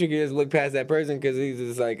mean, Future can just look past that person because he's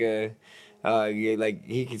just like a. Like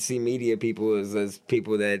he could see media people as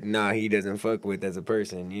people that he doesn't fuck with as a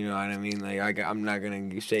person. You know what I mean? Like I'm not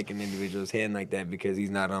gonna shake an individual's hand like that because he's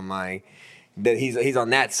not on my. That he's on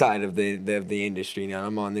that side of the industry now.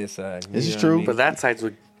 I'm on this side. This is true, but that side's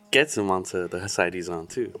what gets him onto the side he's on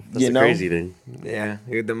too. That's the crazy thing. Yeah,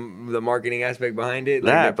 the marketing aspect behind it.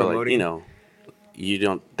 Like but you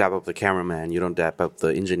don't dap up the cameraman. You don't dap up the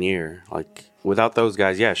engineer. Like without those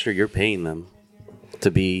guys, yeah, sure, you're paying them to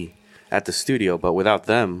be at the studio, but without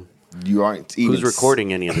them, you aren't even... Who's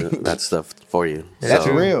recording any of that stuff for you? That's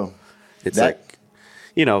real. It's like,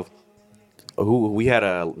 who we had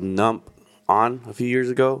a Nump on a few years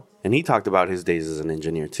ago, and he talked about his days as an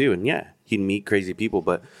engineer too. And yeah, he'd meet crazy people,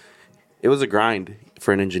 but it was a grind.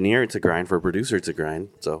 For an engineer, it's a grind. For a producer, it's a grind.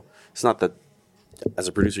 So it's not that as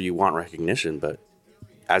a producer you want recognition, but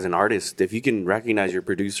as an artist, if you can recognize your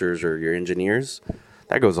producers or your engineers,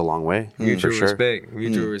 that goes a long way. Mutual respect.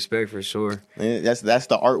 Mutual respect for sure. And that's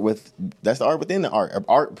the art within the art.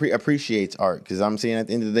 Art appreciates art, because I'm saying at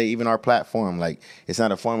the end of the day, even our platform, like it's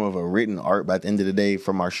not a form of a written art, but at the end of the day,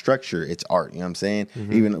 from our structure, it's art. You know what I'm saying?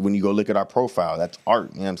 Mm-hmm. Even when you go look at our profile, that's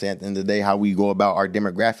art. You know what I'm saying? At the end of the day, how we go about our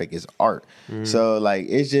demographic is art. Mm-hmm. So like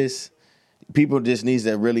it's just people just needs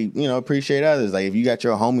to really appreciate others. Like if you got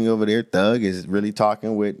your homie over there, Thug is really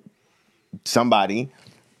talking with somebody.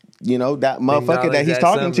 That motherfucker that he's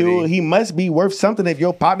talking to, he must be worth something if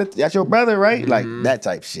your partner, that's your brother, right? Mm-hmm. Like that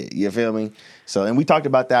type shit. You feel me? So, and we talked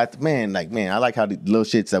about that, man, I like how the little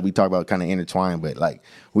shits that we talk about kind of intertwine, but like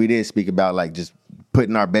we did speak about like just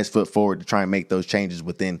putting our best foot forward to try and make those changes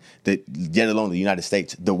within yet alone the United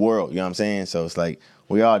States, the world, you know what I'm saying? So it's like,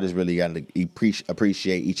 we all just really got to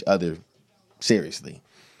appreciate each other seriously.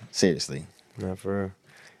 Not for real.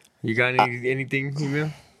 You got anything,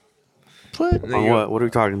 Emil? What? What are we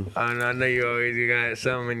talking? I know you got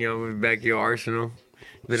something in your back your arsenal.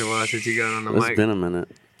 It's been a while since you got on the mic. It's been a minute.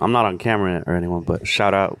 I'm not on camera or anyone, but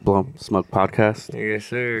shout out Blump Smoke Podcast. Yes,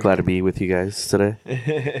 sir. Glad to be with you guys today.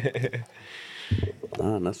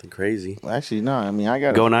 Nothing crazy. Well, actually, no. I mean, I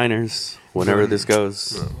got Go Niners. Whenever this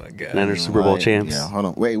goes. Oh my God. Niners Super Bowl champs. Yeah, hold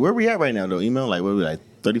on. Wait, where we at right now though? Email like what are we like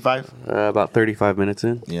 35? About 35 minutes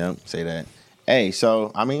in. Yeah, say that. Hey,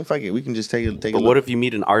 so I mean, fuck it. We can just take a look. But what if you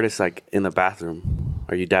meet an artist like in the bathroom?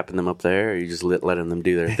 Are you dapping them up there, or are you just letting them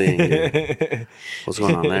do their thing? What's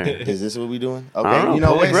going on there? Is this what we doing? Okay, wait.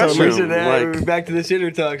 So back to the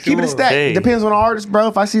shitter talk. Keep it a stack. Hey. Depends on the artist, bro.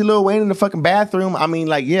 If I see Lil Wayne in the fucking bathroom, I mean,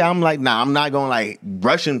 like, yeah, I'm like, nah, I'm not gonna like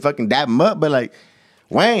rush and fucking dap him up, but like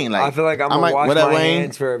Wayne, like, I feel like I'm gonna wash my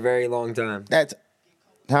hands for a very long time.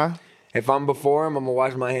 If I'm before him, I'm gonna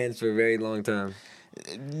wash my hands for a very long time.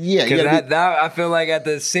 Yeah, because I feel like at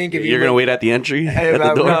the sink, if you're gonna wait at the entry at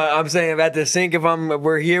the door. No, I'm saying at the sink. If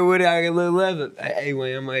we're here with it, I get a little leather. Hey,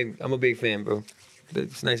 Wayne, I'm a big fan, bro.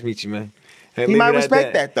 It's nice to meet you, man. Hey, he might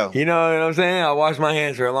respect that though. You know what I'm saying? I wash my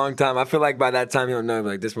hands for a long time. I feel like by that time he'll know,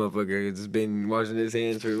 like, this motherfucker has been washing his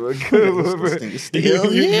hands for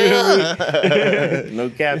still, yeah. No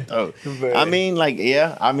cap though. I mean, like,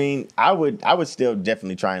 yeah. I mean, I would still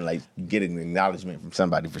definitely try and like get an acknowledgement from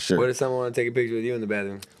somebody for sure. What if someone want to take a picture with you in the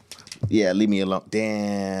bathroom? Yeah, leave me alone.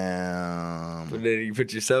 Damn. But then you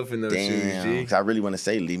put yourself in those shoes, G. Because I really want to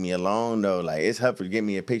say leave me alone, though. Like, it's hard for get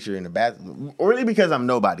me a picture in the bathroom. Or really because I'm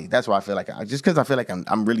nobody. That's why I feel like, just because I feel like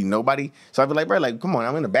I'm really nobody. So I feel like, bro, like, come on,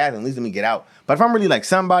 I'm in the bathroom. At least let me get out. But if I'm really like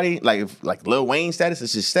somebody, like, if like Lil Wayne status,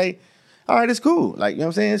 let's just stay. All right, it's cool. Like, you know what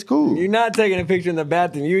I'm saying? It's cool. You're not taking a picture in the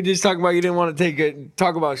bathroom. You were just talking about you didn't want to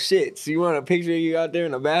talk about shit. So you want a picture of you out there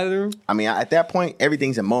in the bathroom? I mean, at that point,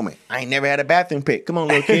 everything's a moment. I ain't never had a bathroom pic. Come on,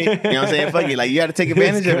 little kid. You know what I'm saying? Fuck it. Like, you got to take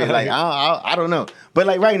advantage of it. Like, I don't know. But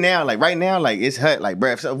like right now, it's hut. Like,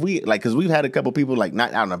 bruh, so we like, cause we've had a couple people like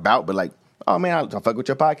not out and about, but like, oh man, I'll fuck with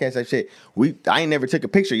your podcast, that shit. I ain't never took a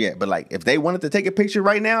picture yet, but like, if they wanted to take a picture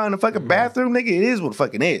right now in the fucking bathroom, nigga, it is what the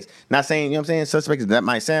fucking is. Not saying, you know what I'm saying, suspect that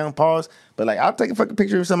might sound, pause, but like, I'll take a fucking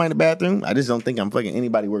picture of somebody in the bathroom. I just don't think I'm fucking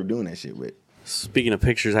anybody worth doing that shit with. Speaking of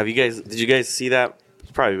pictures, did you guys see that?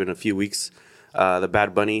 It's probably been a few weeks. The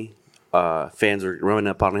Bad Bunny fans were running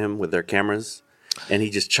up on him with their cameras. And he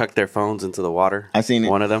just chucked their phones into the water. I seen it.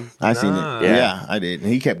 One of them. I seen it. Yeah, I did.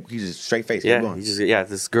 And he just straight face. Yeah,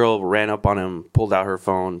 this girl ran up on him, pulled out her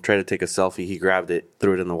phone, tried to take a selfie. He grabbed it,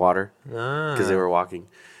 threw it in the water because they were walking.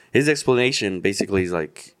 His explanation basically is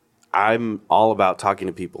like, I'm all about talking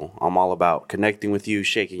to people. I'm all about connecting with you,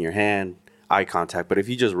 shaking your hand, eye contact. But if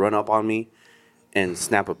you just run up on me and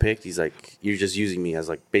snap a pic, he's like, you're just using me as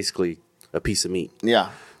like basically a piece of meat. Yeah.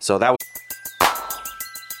 So that was.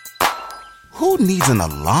 Who needs an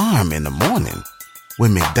alarm in the morning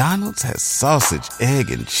when McDonald's has sausage,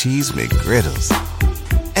 egg, and cheese McGriddles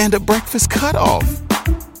and a breakfast cutoff?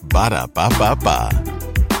 Ba-da-ba-ba-ba.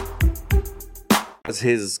 That's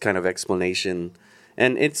his kind of explanation.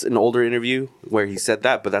 And it's an older interview where he said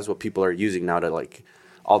that, but that's what people are using now to like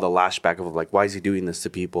all the lashback of like, why is he doing this to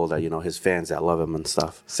people that, you know, his fans that love him and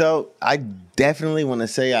stuff. So I definitely want to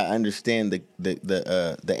say I understand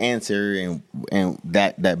the answer and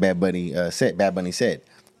that Bad Bunny said.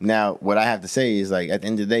 Now, what I have to say is like at the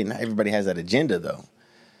end of the day, not everybody has that agenda though.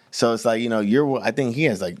 So it's like, you know, I think he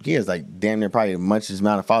has like damn near probably much as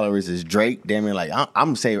amount of followers as Drake. Damn near like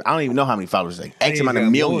I'm saying I don't even know how many followers, like X amount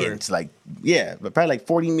of millions. More. Like yeah, but probably like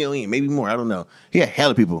 40 million, maybe more. I don't know. He had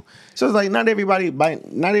hella people. So it's like not everybody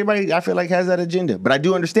I feel like has that agenda. But I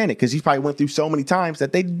do understand it because he probably went through so many times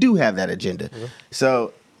that they do have that agenda. Mm-hmm.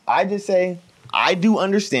 So I just say I do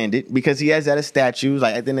understand it because he has that as statues.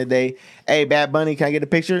 Like at the end of the day, hey, Bad Bunny, can I get a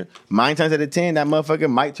picture? 9 times out of 10, that motherfucker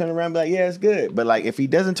might turn around and be like, yeah, it's good. But like if he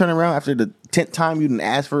doesn't turn around after the 10th time you didn't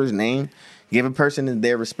ask for his name, give a person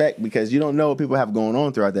their respect because you don't know what people have going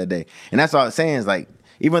on throughout that day. And that's all I'm saying is like,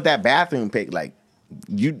 even with that bathroom pic, like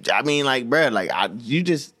you don't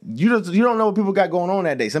know what people got going on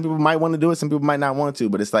that day. Some people might want to do it, some people might not want to,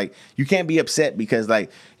 but it's like you can't be upset because like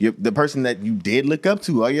the person that you did look up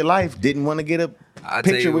to all your life didn't want to get a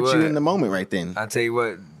picture with you in the moment right then. I'll tell you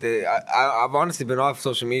what, I've honestly been off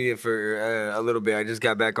social media for a little bit. I just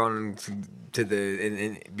got back on to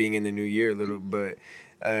being in the new year a little, but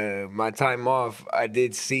my time off, I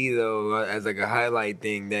did see though as like a highlight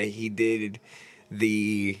thing that he did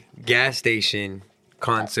the gas station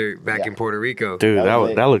concert back in Puerto Rico. Dude,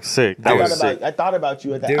 that looks sick. I thought about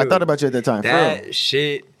you at that. Dude, I thought about you at that time. That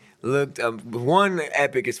shit looked one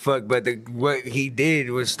epic as fuck, but what he did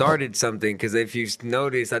was started something because if you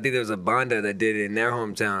notice, I think there was a banda that did it in their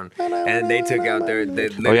hometown, and they took out they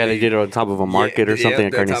did it on top of a market or something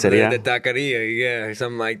in Carniceria. The taqueria,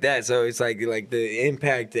 something like that. So it's like the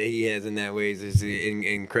impact that he has in that way is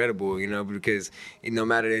incredible, you know, because no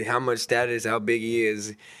matter how much status, how big he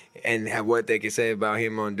is, and what they can say about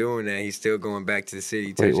him on doing that, he's still going back to the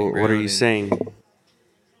city. Wait, what are you saying?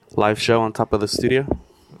 Live show on top of the studio?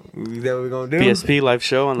 That what we're gonna do? PSP live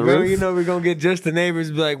show on the roof? You know we're gonna get just the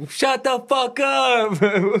neighbors be like, shut the fuck up.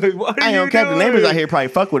 I ain't gonna cap the neighbors out here probably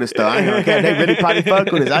fuck with us though. I ain't gonna cap, they really probably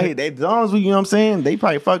fuck with us. I hear as long as we, you know what I'm saying, they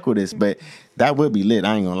probably fuck with us. But that would be lit.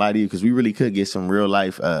 I ain't gonna lie to you because we really could get some real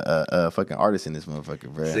life fucking artists in this motherfucker,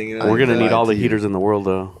 bro. We're gonna need all the heaters in the world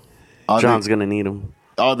though. John's gonna need them.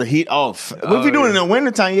 All the heat off. What we doing in the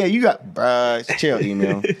wintertime? Yeah, you got chill,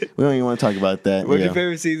 email. We don't even want to talk about that. What's your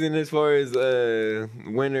favorite season as far as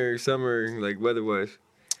winter, summer, like weather-wise?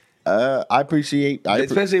 I appreciate...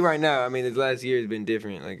 Especially right now. I mean, this last year has been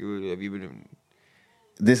different. Like, have you been...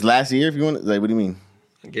 This last year, if you want... Like, what do you mean?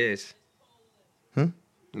 I guess.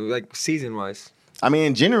 Like, season-wise. I mean,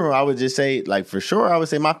 in general, I would just say, like, for sure, I would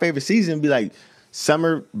say my favorite season would be, like,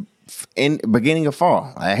 summer... in beginning of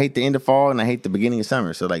fall. I hate the end of fall and I hate the beginning of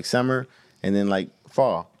summer. So like summer and then like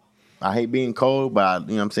fall. I hate being cold, but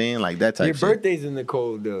you know what I'm saying? Like that type of shit. Your birthday's in the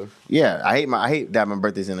cold though. Yeah, I hate that my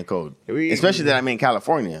birthday's in the cold. Especially that I'm in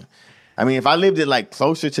California. I mean, if I lived it like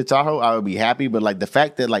closer to Tahoe, I would be happy. But like the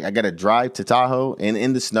fact that like I got to drive to Tahoe and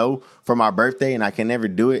in the snow for my birthday and I can never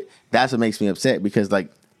do it, that's what makes me upset. Because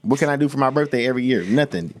like, what can I do for my birthday every year?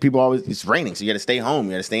 Nothing. People always, it's raining, so you got to stay home.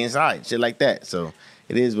 You got to stay inside, shit like that. So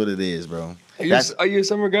it is what it is, bro. Are you a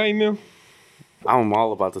summer guy, Emil? I'm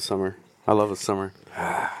all about the summer. I love the summer.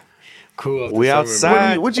 Cool. We summer,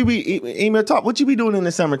 outside. What you be, Emil, talk? What you be doing in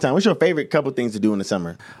the summertime? What's your favorite couple things to do in the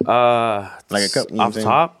summer? Like a couple. You know off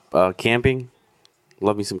top, camping.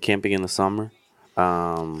 Love me some camping in the summer.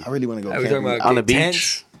 I really want to go camping. On the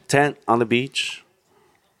beach. Tent on the beach.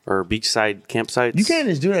 Or beachside campsites. You can't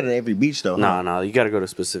just do that at every beach, though. No, you got to go to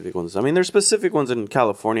specific ones. I mean, there's specific ones in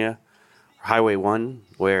California, Highway 1,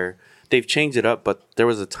 where they've changed it up, but there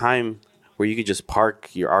was a time where you could just park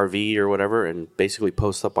your RV or whatever and basically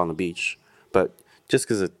post up on the beach. But just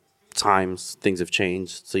because of times, things have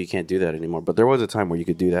changed, so you can't do that anymore. But there was a time where you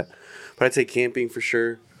could do that. But I'd say camping for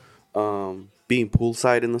sure. Being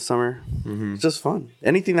poolside in the summer. It's just fun.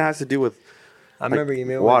 Anything that has to do with I remember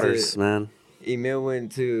Emil waters, man. Emil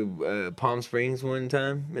went to Palm Springs one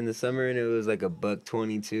time in the summer, and it was like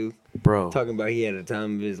 $1.22. Bro. Talking about he had a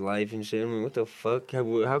time of his life and shit. I mean, what the fuck? How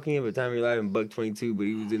can you have a time of your life in $1.22, but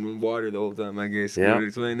he was in the water the whole time, I guess? Yeah. You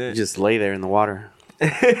explain that? You just lay there in the water.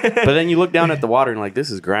 But then you look down at the water and like,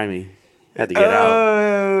 this is grimy. Had to get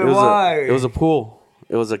out. Why? It was a pool.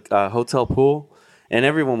 It was a hotel pool, and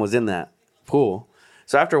everyone was in that pool.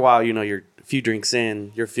 So after a while, you're a few drinks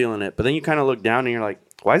in, you're feeling it. But then you kind of look down and you're like,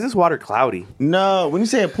 why is this water cloudy? No, when you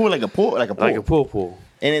say a pool, like a pool. Like a pool.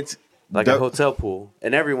 And it's like a hotel pool.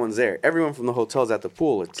 And everyone's there. Everyone from the hotel's at the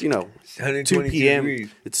pool. It's, 2 p.m.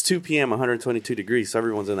 Degrees. It's 2 p.m., 122 degrees. So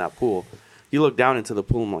everyone's in that pool. You look down into the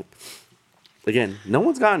pool, I'm like, again, no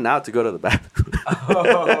one's gotten out to go to the bathroom.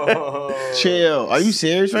 Chill. Are you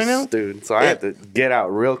serious right now? Dude, so I had to get out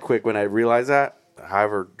real quick when I realized that.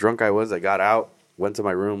 However drunk I was, I got out, went to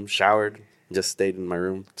my room, showered, and just stayed in my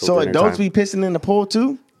room. So adults be pissing in the pool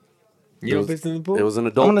too? You don't piss in the pool? It was an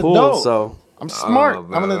adult pool, adult. so I'm smart.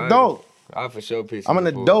 I'm an adult. I for sure piss I'm in an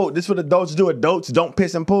the pool. adult. This is what adults do. Adults don't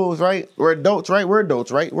piss in pools, right? We're adults, right? We're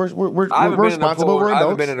adults, right? We're responsible. We're I haven't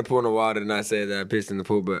adults. been in the pool in a while to not say that I pissed in the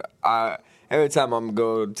pool, but every time I'm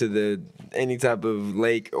going to any type of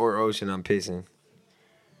lake or ocean, I'm pissing.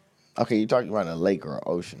 Okay, you're talking about a lake or an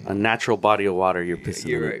ocean. A natural body of water, you're pissing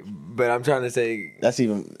You're in right, but I'm trying to say that's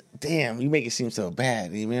even. Damn, you make it seem so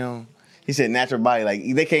bad, you know. He said natural body, like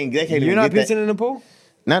they can't. You're not pissing in the pool?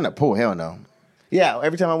 Not in the pool, hell no. Yeah,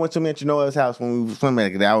 every time I went to Mitch Noah's house when we were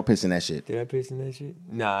swimming, I would piss in that shit. Did I piss in that shit?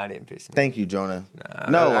 Nah, I didn't piss in Thank you, Jonah.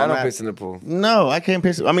 No, I don't piss in the pool. No, I can't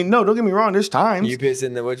piss. I mean, no, don't get me wrong. There's times. You piss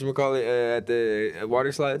in the, whatchamacallit, at the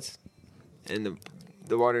water slides? In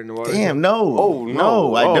the water in the water? Damn, no. Oh,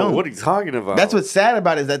 no, I don't. What are you talking about? That's what's sad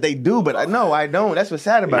about it is that they do, but no, I don't. That's what's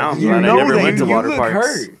sad about it. No, I never went to you water look parks.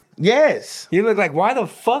 hurt. Yes. You look like, why the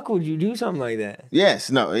fuck would you do something like that?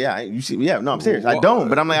 Yes. No. Yeah. You see. Yeah. No. I'm serious. I don't.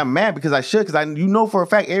 But I'm mad because I should. Because for a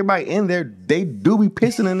fact everybody in there they do be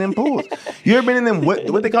pissing in them pools. You ever been in them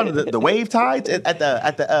what they call it the wave tides at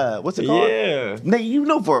the what's it called?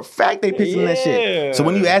 Yeah. For a fact they pissing in that shit. So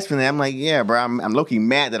when you ask for that, I'm like, yeah, bro. I'm low-key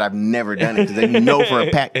mad that I've never done it because for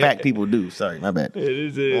a fact people do. Sorry, my bad.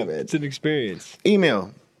 It's an experience.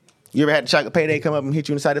 Email. You ever had chocolate payday come up and hit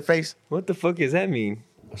you in the side of the face? What the fuck does that mean?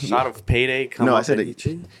 A shot of payday come no, up I said and hit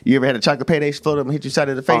you? You ever had a chocolate payday float up and hit you side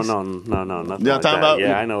of the face? Oh, no, nothing You know what I'm like talking that. about?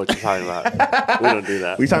 Yeah, I know what you're talking about. We don't do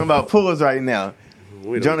that. We talking about pools right now.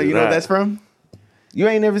 Jonah, you know what that's from? You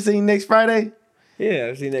ain't never seen Next Friday? Yeah,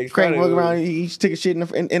 I've seen Next Craig Friday. walking around, he took a shit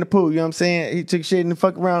in the pool, you know what I'm saying? He took a shit in the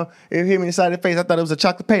fuck around, it hit me inside the face. I thought it was a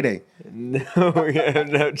chocolate payday. No, yeah,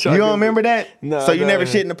 no chocolate. You don't remember that? No. So you never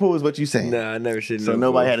shit in the pool is what you saying? No, I never shit in So the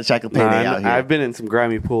nobody pool. had a chocolate payday out here. I've been in some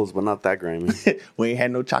grimy pools, but not that grimy. We ain't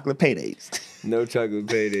had no chocolate paydays. No chocolate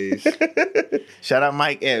paydays. Shout out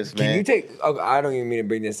Mike Epps, man. Can you take, I don't even mean to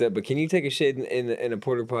bring this up, but can you take a shit in a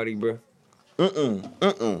porta potty, bro?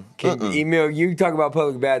 Email, you talk about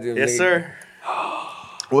public bathrooms. Yes, nigga. sir.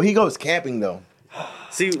 Well, he goes camping though.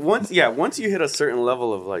 See, once you hit a certain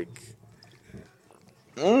level of like,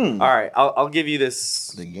 all right, I'll give you this.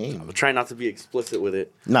 The game. I'll try not to be explicit with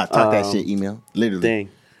it. Nah, talk that shit, email. Literally. Dang,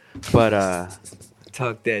 but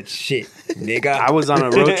Talk that shit, nigga. I was on a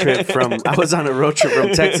road trip from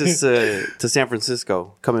Texas to San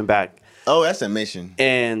Francisco, coming back. Oh, that's a mission.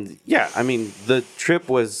 And yeah, I mean, the trip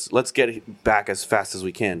was let's get back as fast as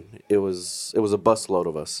we can. It was a busload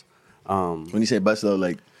of us. When you say busload,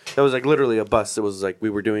 like it was like literally a bus. It was like we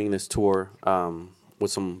were doing this tour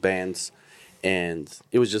with some bands, and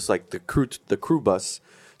it was just like the crew bus.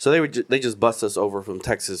 So they just bust us over from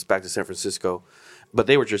Texas back to San Francisco. But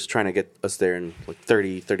they were just trying to get us there in like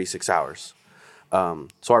 30, 36 hours. So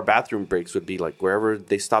our bathroom breaks would be like wherever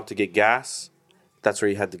they stopped to get gas, that's where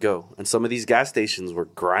you had to go. And some of these gas stations were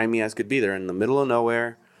grimy as could be. They're in the middle of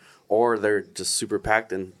nowhere, or they're just super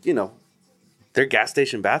packed, and they're gas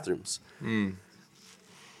station bathrooms.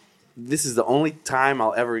 This is the only time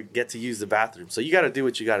I'll ever get to use the bathroom. So you got to do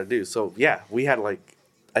what you got to do. So yeah, we had like,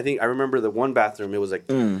 I remember the one bathroom. It was like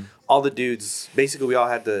all the dudes. Basically, we all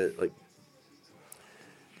had to like.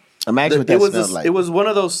 Imagine what that smelled like. It was one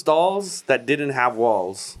of those stalls that didn't have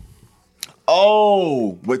walls.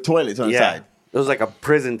 Oh, with toilets on the side. It was like a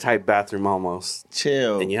prison type bathroom almost.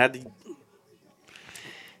 Chill. And you had to.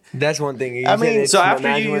 That's one thing. So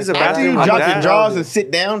after you use a bathroom, after you drop your drawers and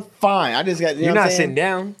sit down, fine. I just got. You're not sitting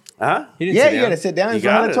down. Huh? You gotta sit down. You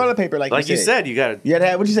got toilet paper, like you said. You gotta. You gotta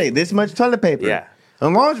have, what you say, this much toilet paper. Yeah.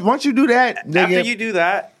 And once you do that, after you do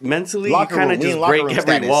that, mentally you kind of just break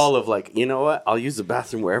every wall of like, you know what? I'll use the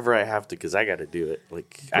bathroom wherever I have to because I got to do it.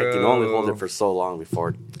 Like I can only hold it for so long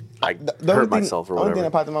before I hurt myself or whatever. The only thing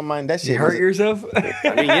that popped in my mind, that shit. You hurt yourself? I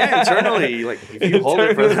mean, yeah, internally, like if you hold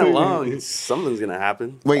it for that long, something's gonna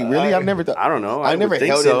happen. Wait, really? I've never. I don't know. I've never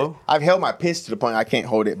held it. I've held my piss to the point I can't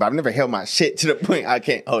hold it, but I've never held my shit to the point I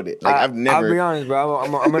can't hold it. Like I've never. I'll be honest, bro.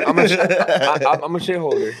 I'm a shit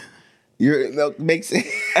holder. That makes sense.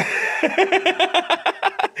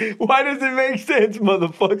 Why does it make sense,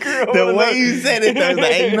 motherfucker? The way you said it, though,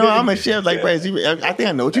 like, hey, I'm a shit. Like, bro, I think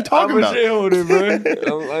I know what you're talking about. I'm a shit holder, bro.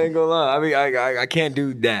 I ain't gonna lie. I mean, I can't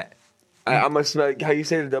do that. I'm a smell. How you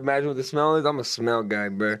say imagine what the smell is? I'm a smell guy,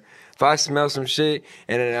 bro. If I smell some shit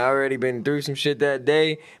and then I already been through some shit that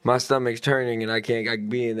day, my stomach's turning and I can't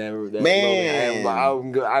be in that moment.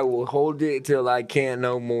 I will hold it till I can't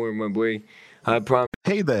no more, my boy. I promise.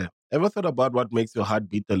 Hey there. Ever thought about what makes your heart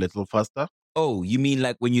beat a little faster? Oh, you mean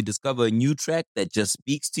like when you discover a new track that just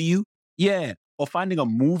speaks to you? Yeah, or finding a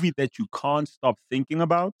movie that you can't stop thinking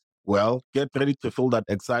about? Well, get ready to feel that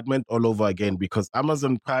excitement all over again because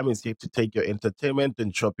Amazon Prime is here to take your entertainment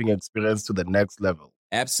and shopping experience to the next level.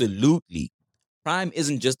 Absolutely. Prime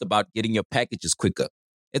isn't just about getting your packages quicker.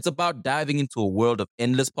 It's about diving into a world of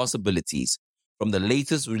endless possibilities, from the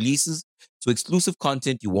latest releases to exclusive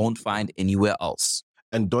content you won't find anywhere else.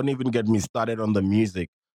 And don't even get me started on the music.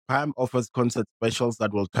 Prime offers concert specials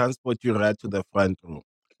that will transport you right to the front row.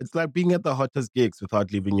 It's like being at the hottest gigs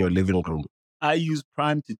without leaving your living room. I use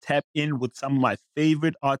Prime to tap in with some of my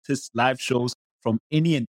favorite artists' live shows from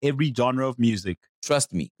any and every genre of music.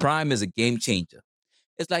 Trust me, Prime is a game changer.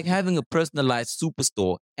 It's like having a personalized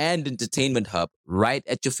superstore and entertainment hub right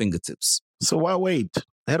at your fingertips. So why wait?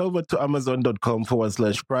 Head over to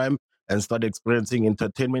amazon.com/Prime and start experiencing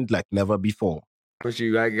entertainment like never before. With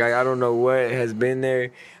you, I don't know what has been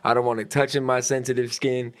there. I don't want to touch in my sensitive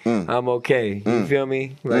skin. I'm okay. You feel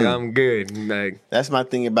me? Like I'm good. Like that's my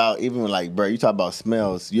thing about even when, like, bro, you talk about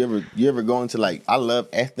smells. You ever go into, like, I love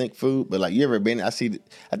ethnic food, but like you ever been? I think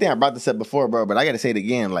I brought this up before, bro, but I gotta say it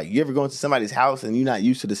again. Like, you ever go into somebody's house and you're not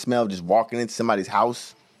used to the smell of just walking into somebody's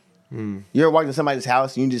house? You ever walked into somebody's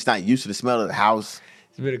house and you're just not used to the smell of the house?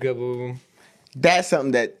 There's been a couple of them. That's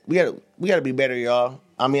something that we gotta be better, y'all.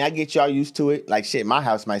 I mean, I get y'all used to it. Like, shit, my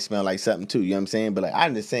house might smell like something too. You know what I'm saying? But like,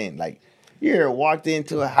 I'm just saying, like, you ever walked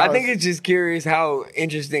into a house? I think it's just curious how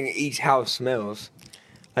interesting each house smells.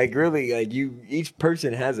 Like, really, like each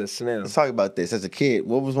person has a smell. Let's talk about this. As a kid,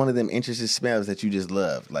 what was one of them interesting smells that you just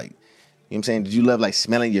loved? Like, you know what I'm saying? Did you love like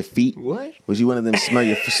smelling your feet? What? Was you one of them smell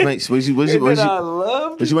your was you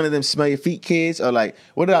one of them smell your feet kids? Or like,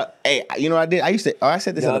 what did hey, you know what I did? I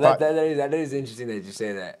said this on the podcast. That is interesting that you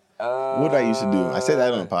say that. What did I used to do? I said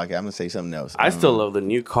that on the podcast. I'm gonna say something else. I still love the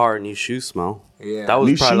new car, new shoe smell. Yeah, that was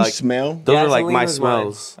new probably shoe like smell. Those are like my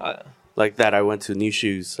smells. Like that, I went to new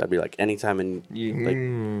shoes. I'd be like anytime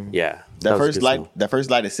yeah. That first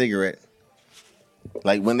light of cigarette.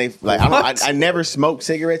 Like when they I never smoked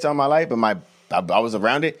cigarettes all my life, but I was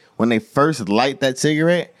around it when they first light that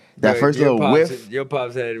cigarette. That first little whiff. Your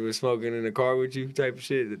pops was smoking in the car with you, type of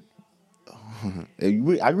shit. I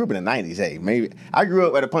grew up in the 90s. Hey, maybe I grew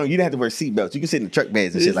up at a point where you didn't have to wear seatbelts. You can sit in the truck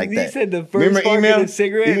beds and shit like that. You said the first spark of the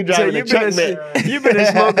cigarette. You driving the truck bed. You've been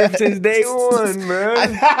smoking since day one, bro.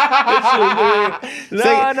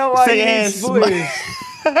 I know why you split.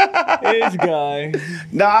 This guy.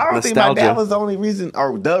 No, I don't think my dad was the only reason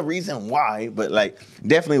or the reason why, but like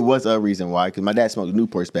definitely was a reason why because my dad smoked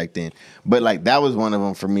Newports back then. But like that was one of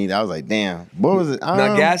them for me. That I was like, damn, what was it?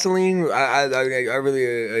 Now gasoline, I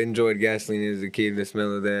really enjoyed gasoline as a kid. The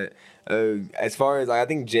smell of that. As far as like, I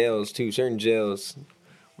think gels too, certain gels.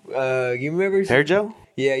 You remember hair gel?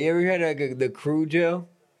 Yeah, you ever had like the crew gel?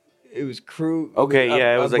 It was crude. Okay,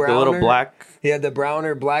 yeah, it was like the little black. Yeah, the brown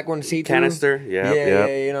or black one, see-through canister. Yeah,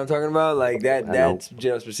 you know what I'm talking about? Like that. That's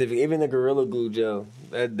gel specific. Even the Gorilla Glue gel.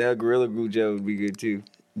 That Gorilla Glue gel would be good too.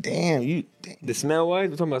 Damn. The smell wise?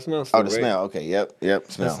 We're talking about smell. Still, the smell. Okay, yep,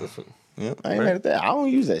 smell. Yep, I ain't mad at that. I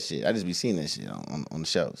don't use that shit. I just be seeing that shit on the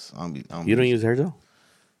shelves. You don't use hair gel?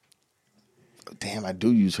 Damn, I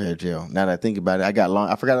do use hair gel. Now that I think about it, I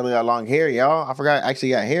forgot I got long hair, y'all. I forgot I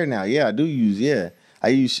actually got hair now. Yeah, I do use. Yeah, I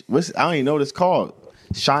use. I don't even know what it's called.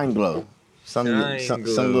 Shine Glow. Some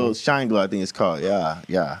little Shine Glow. I think it's called.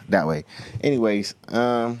 Yeah, that way. Anyways,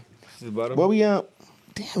 what we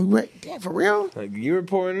Damn, for real? Like you were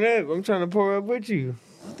pouring it up. I'm trying to pour up with you.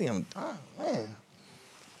 I think I'm done, man.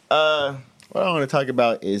 What I want to talk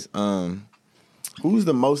about is who's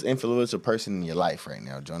the most influential person in your life right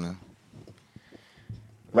now, Jonah?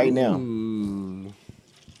 Right now.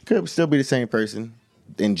 Could still be the same person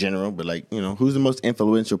in general, but like, you know, who's the most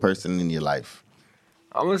influential person in your life?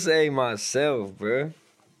 I'm gonna say myself, bro.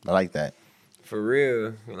 I like that. For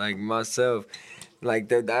real, like myself.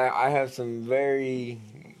 Like I have some very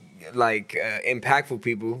impactful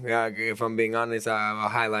people. If I'm being honest, I'll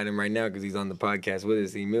highlight him right now because he's on the podcast with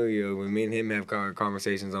us. Emilio, when me and him have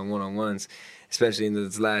conversations on one-on-ones, especially in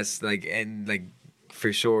this last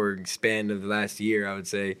for sure span of the last year, I would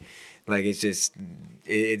say, like it's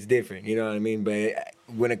different. You know what I mean? But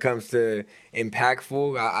when it comes to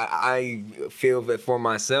impactful, I feel that for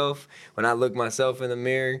myself, when I look myself in the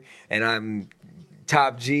mirror and I'm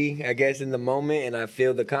top G, I guess, in the moment, and I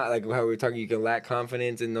feel like how we were talking, you can lack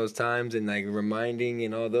confidence in those times and like reminding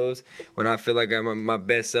and all those. When I feel like I'm my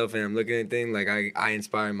best self and I'm looking at things, like I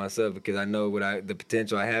inspire myself because I know the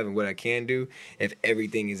potential I have and what I can do if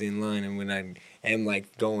everything is in line and when I am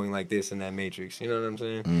like going like this in that matrix. You know what I'm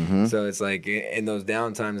saying? Mm-hmm. So it's like in those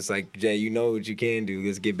downtimes, it's like, Jay, you know what you can do.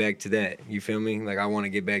 Let's get back to that. You feel me? Like I want to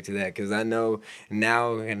get back to that because I know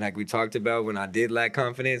now, and like we talked about, when I did lack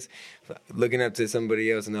confidence, looking up to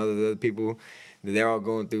somebody else and other people, they're all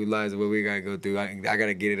going through lives of what we gotta go through. I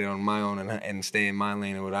gotta get it on my own and stay in my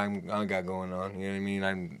lane of what I got going on. You know what I mean?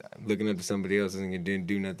 I'm looking up to somebody else isn't gonna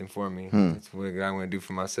do nothing for me. That's what I want to do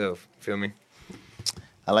for myself. Feel me?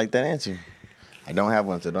 I like that answer. I don't have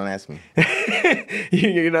one, so don't ask me.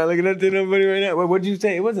 You're not looking up to nobody right now? What'd you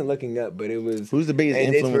say? It wasn't looking up, but it was... Who's the biggest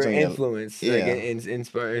influence? Yeah.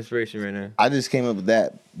 Inspiration right now. I just came up with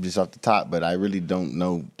that just off the top, but I really don't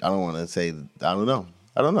know. I don't want to say... I don't know.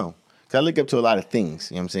 Because I look up to a lot of things,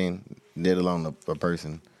 you know what I'm saying? Let alone a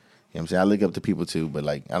person. You know what I'm saying? I look up to people too, but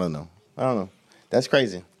like, I don't know. That's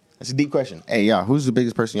crazy. That's a deep question. Hey, y'all, who's the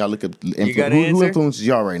biggest person y'all look up? Who influences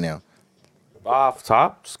y'all right now? Off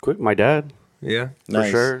top, just quick, my dad. Yeah, for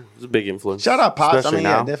sure. It's a big influence. Shout out Pops. Especially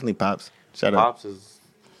now. Yeah, definitely Pops. Shout out. Pops is,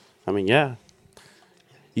 yeah.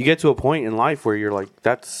 You get to a point in life where you're like,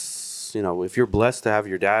 that's, if you're blessed to have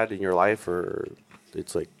your dad in your life, or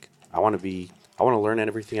it's like, I want to learn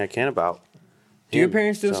everything I can about. Do your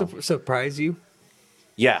parents still surprise you?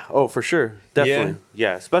 Yeah. Oh, for sure. Definitely.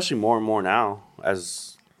 Yeah. Especially more and more now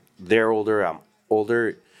as they're older, I'm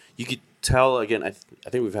older. You could tell, again, I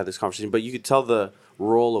think we've had this conversation, but you could tell the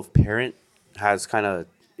role of parent has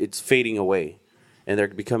it's fading away, and they're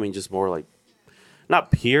becoming just more like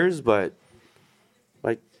not peers, but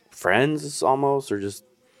like friends almost, or just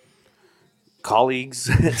colleagues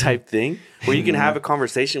type thing, where you can have a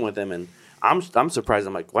conversation with them. And I'm surprised.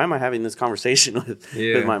 I'm like, why am I having this conversation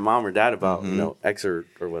with my mom or dad about X or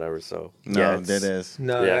whatever? So that is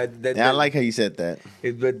I like how you said that.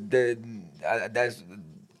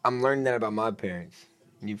 I'm learning that about my parents.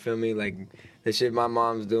 You feel me? Like the shit my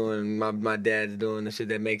mom's doing, my dad's doing, the shit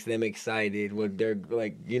that makes them excited, what they're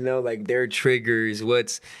like, like their triggers,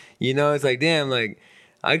 it's like, damn, like,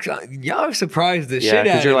 y'all are surprised the shit out of me.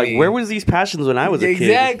 Yeah, because you're like, where was these passions when I was a kid?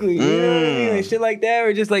 Exactly. You know what I mean? Like, shit like that,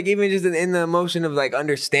 or just like, even just in the emotion of like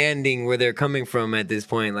understanding where they're coming from at this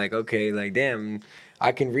point. Like, okay, like, damn,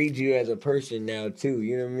 I can read you as a person now too.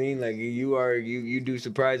 You know what I mean? Like you do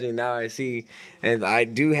surprise me. Now I see, and I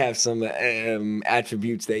do have some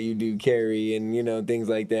attributes that you do carry, and things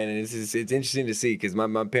like that. And it's interesting to see because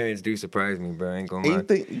my parents do surprise me, bro. I ain't gonna lie.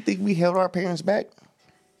 You think we held our parents back?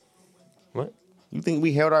 What? You think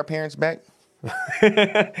we held our parents back?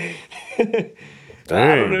 I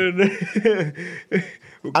don't know.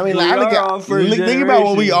 I mean, like, think about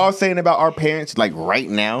what we all saying about our parents, like right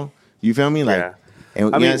now. You feel me? Like. Yeah. And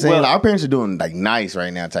you know what I'm saying? Like, our parents are doing like nice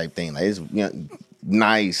right now type thing. Like it's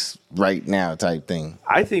nice right now type thing.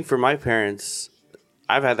 I think for my parents,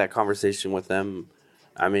 I've had that conversation with them.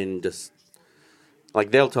 I mean, just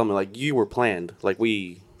like they'll tell me like you were planned. Like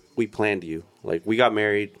we planned you. Like, we got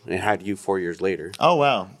married and had you 4 years later. Oh,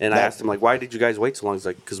 wow. And I asked him, like, why did you guys wait so long? He's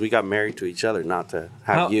like, because we got married to each other, not to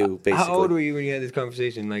have you, basically. How old were you when you had this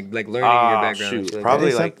conversation? Like learning your background? Shoot.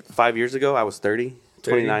 Probably like 5 years ago, I was 30,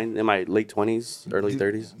 29, in my late 20s, early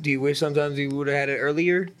 30s. Do you wish sometimes you would have had it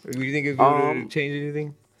earlier? Or do you think if you would have changed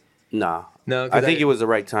anything? Nah. No, I think it was the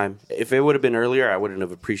right time. If it would have been earlier, I wouldn't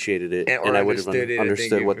have appreciated it, and I would have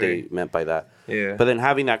understood what they meant by that. Yeah. But then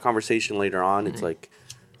having that conversation later on, it's like,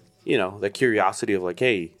 you know, the curiosity of like,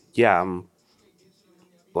 hey, yeah, I'm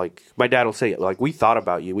like, my dad will say, like, we thought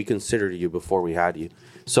about you, we considered you before we had you.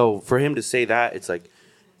 So for him to say that, it's like,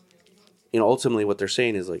 you know, ultimately what they're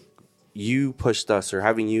saying is like, you pushed us, or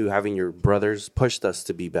having your brothers pushed us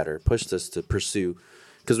to be better, pushed us to pursue.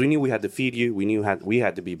 Because we knew we had to feed you. We knew we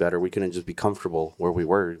had to be better. We couldn't just be comfortable where we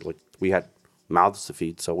were. Like, we had mouths to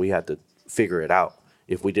feed, so we had to figure it out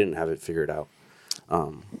if we didn't have it figured out.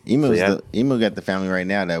 Emo got the family right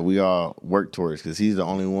now that we all work towards, because he's the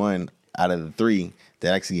only one out of the three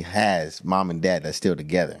that actually has mom and dad that's still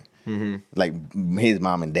together. Mm-hmm. Like, his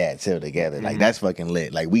mom and dad still together. Like, that's fucking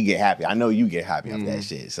lit. Like, we get happy. I know you get happy off that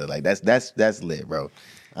shit. So, like, that's lit, bro.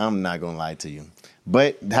 I'm not gonna lie to you.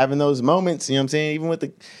 But having those moments, you know what I'm saying? Even with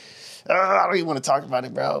the, I don't even want to talk about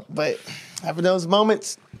it, bro. But having those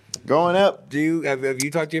moments, growing up. Have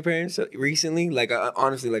you talked to your parents recently? Like,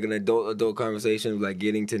 honestly, like an adult conversation of like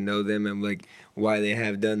getting to know them and like why they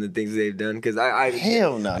have done the things they've done? Because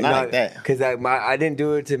hell no, not like that. Because I didn't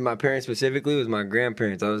do it to my parents specifically. It was my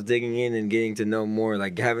grandparents. I was digging in and getting to know more.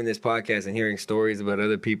 Like, having this podcast and hearing stories about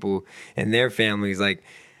other people and their families. Like,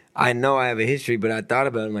 I know I have a history, but I thought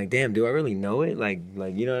about it. I'm like, damn, do I really know it? Like,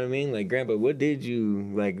 you know what I mean? Like, Grandpa, where did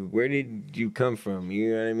you come from?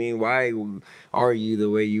 You know what I mean? Why are you the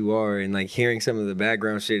way you are? And like hearing some of the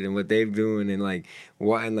background shit and what they've doing and like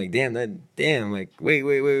why, and like, damn, like, wait.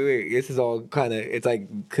 This is all kind of, it's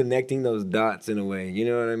like connecting those dots in a way. You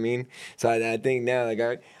know what I mean? So I think now, like,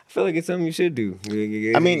 I feel like it's something you should do.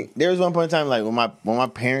 I mean, there was one point in time, like when my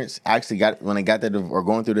parents actually got or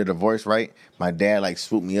going through the divorce, right? My dad like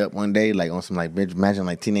swooped me up one day, like on some like, imagine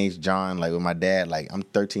like teenage John, like with my dad, like I'm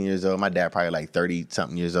 13 years old, my dad probably like 30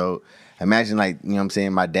 something years old. Imagine like, you know what I'm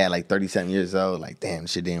saying, my dad like 30 something years old, like damn,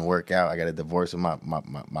 shit didn't work out. I got a divorce with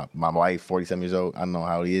my wife, 40 something years old. I don't know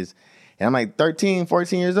how he is, and I'm like 13,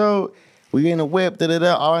 14 years old. We in a whip,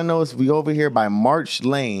 All I know is we over here by March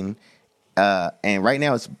Lane. And right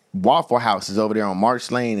now it's Waffle House is over there on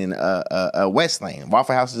March Lane and West Lane.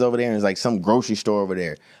 Waffle House is over there and there's like some grocery store over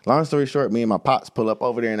there. Long story short, me and my pops pull up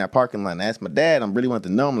over there in that parking lot and ask my dad. I'm really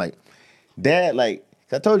wanting to know. I'm like, Dad, like,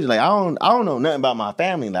 I told you, like, I don't know nothing about my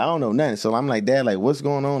family. Like, I don't know nothing. So I'm like, Dad, like, what's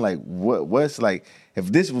going on? Like, what's like, if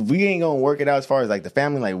we ain't gonna work it out as far as like the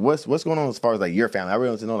family, like what's going on as far as like your family? I really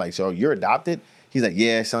want to know, like, so you're adopted? He's like,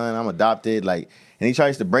 yeah, son, I'm adopted. Like, and he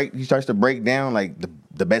starts to break down like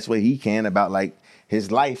the best way he can about like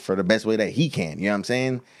his life for the best way that he can. You know what I'm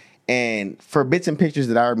saying? And for bits and pictures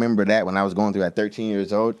that I remember that when I was going through at 13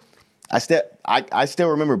 years old, I still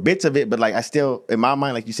remember bits of it, but like I still, in my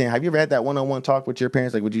mind, like you're saying, have you ever had that one-on-one talk with your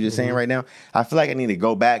parents, like what you're just saying right now? I feel like I need to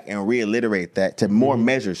go back and reiterate that to more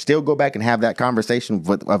measures. Still go back and have that conversation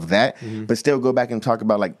of that, but still go back and talk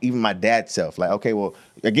about like even my dad's self. Like, okay, well,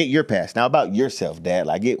 I get your past. Now about yourself, Dad.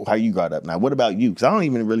 Like, I get how you got up. Now, what about you? Because I don't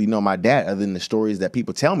even really know my dad other than the stories that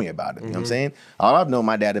people tell me about him. You know what I'm saying? All I've known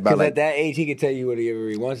my dad about, like, at that age, he can tell you whatever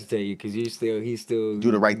he wants to tell you because he's still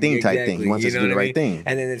do the right thing type thing. He wants us to do the right thing.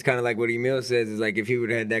 And then it's kind of like what Emil says is like if he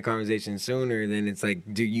would have had that conversation sooner, then it's like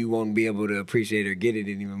you won't be able to appreciate or get it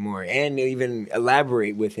even more and even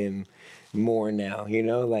elaborate with him more now, you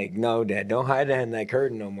know, like, no, Dad, don't hide behind that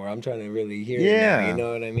curtain no more. I'm trying to really hear it now, you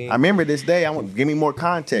know what I mean? I remember this day. Give me more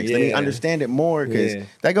context. Let me understand it more because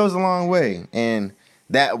that goes a long way. And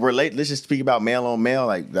that let's just speak about male on male,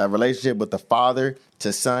 like that relationship with the father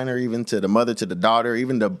to son, or even to the mother to the daughter,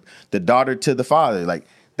 even the daughter to the father, like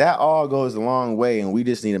that all goes a long way. And we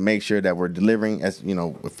just need to make sure that we're delivering, as you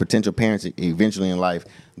know, with potential parents eventually in life,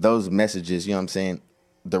 those messages, you know what I'm saying,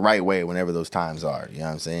 the right way whenever those times are. You know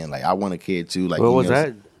what I'm saying? Like, I want a kid too. Like, what was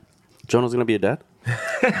that? Jonah's gonna be a dad?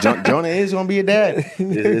 Jonah is gonna be a dad.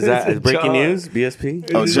 Is that breaking news?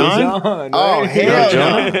 BSP? Oh, John? Right? Oh,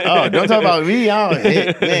 hell no. Oh, don't talk about me. Man,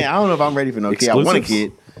 I don't know if I'm ready for no kid. I want a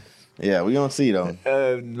kid. Yeah, we gonna see though.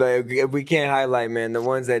 Like, if we can't highlight, man, the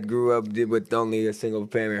ones that grew up with only a single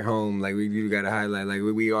parent home, like we gotta highlight. Like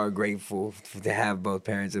we are grateful to have both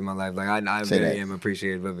parents in my life. Like I very am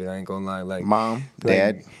appreciative of it. I ain't gonna lie. Like mom,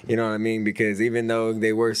 dad, you know what I mean? Because even though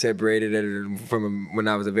they were separated from when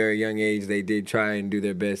I was a very young age, they did try and do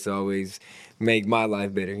their best to always make my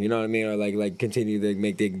life better. You know what I mean? Or like continue to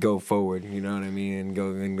make it go forward. You know what I mean? And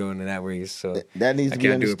go into that way. So that needs to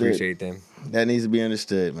be understood. I do appreciate them. That needs to be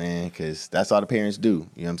understood, man, because that's all the parents do.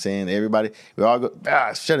 You know what I'm saying? Everybody, we all go,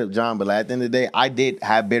 shut up, John. But like, at the end of the day, I did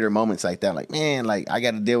have bitter moments like that. Like, man, like I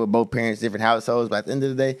got to deal with both parents, different households. But at the end of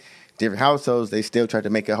the day, different households, they still try to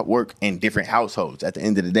make it work in different households at the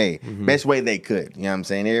end of the day. Best way they could. You know what I'm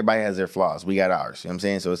saying? Everybody has their flaws. We got ours. You know what I'm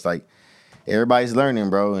saying? So it's like everybody's learning,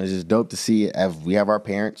 bro. And it's just dope to see it as we have our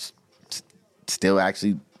parents still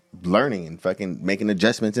actually learning and fucking making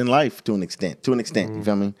adjustments in life to an extent. You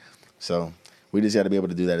feel me? So we just got to be able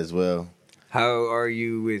to do that as well. How are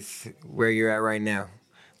you with where you're at right now?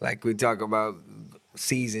 Like we talk about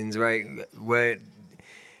seasons, right? What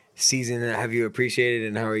season have you appreciated,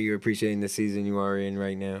 and how are you appreciating the season you are in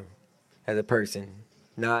right now as a person?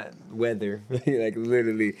 Not weather, like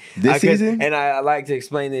literally. This season? And I like to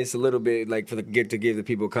explain this a little bit, like to give the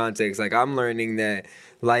people context. Like I'm learning that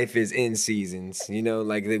life is in seasons. You know,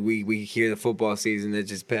 like that we hear the football season that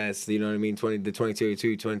just passed. You know what I mean? The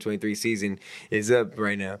 2022-2023 season is up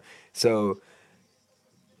right now. So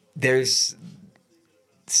there's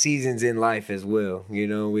seasons in life as well. You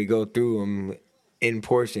know, we go through them in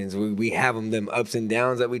portions. We have them ups and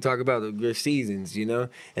downs that we talk about, your seasons, you know,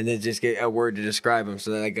 and then just get a word to describe them.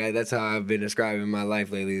 So like that's how I've been describing my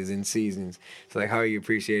life lately, is in seasons. So like, how are you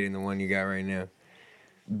appreciating the one you got right now?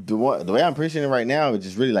 The way I'm appreciating it right now is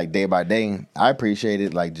just really like day by day. I appreciate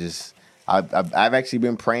it like just I've actually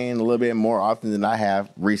been praying a little bit more often than I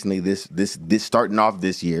have recently. This starting off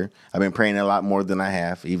this year, I've been praying a lot more than I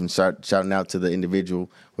have. Even shouting out to the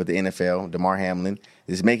individual with the NFL, DeMar Hamlin.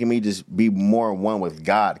 It's making me just be more one with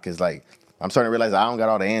God, because like I'm starting to realize I don't got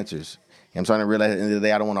all the answers. I'm starting to realize at the end of the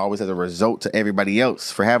day I don't want to always have a result to everybody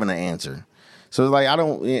else for having an answer. So it's like I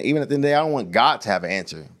don't, even at the end of the day, I don't want God to have an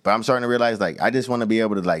answer. But I'm starting to realize like I just want to be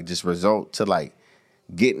able to like just result to like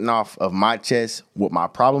getting off of my chest what my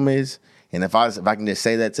problem is. And if I can just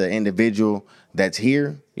say that to an individual that's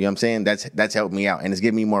here, you know what I'm saying, that's helped me out, and it's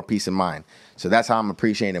giving me more peace of mind. So that's how I'm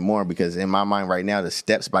appreciating it more, because in my mind right now, the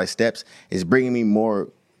steps by steps is bringing me more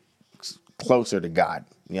closer to God.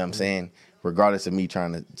 You know what I'm saying? Regardless of me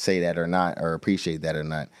trying to say that or not, or appreciate that or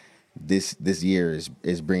not, this year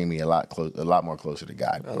is bringing me a lot more closer to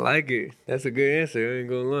God. I like it. That's a good answer. I ain't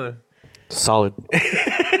gonna lie. Solid.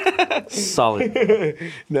 Solid.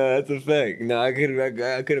 No, that's a fact. No, I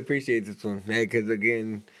could appreciate this one, man, because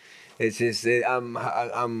again, it's just I'm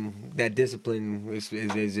that discipline is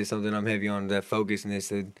just something I'm heavy on. That focusness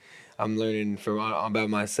that I'm learning about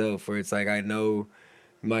myself, where it's like I know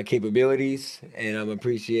my capabilities and I'm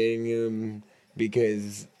appreciating them,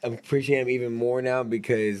 because I'm appreciating them even more now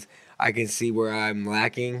because I can see where I'm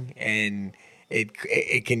lacking, and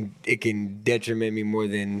it can detriment me more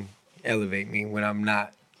than elevate me when I'm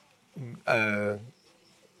not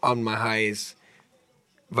on my highest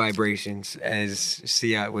vibrations, as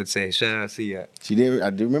Siat would say. Shout out Siat. She did. I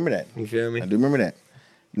do remember that. You feel me? I do remember that.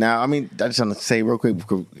 Now, I mean, I just want to say real quick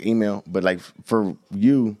before email, but like for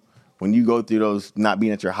you, when you go through those not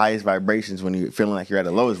being at your highest vibrations, when you're feeling like you're at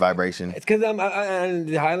the lowest vibration. It's because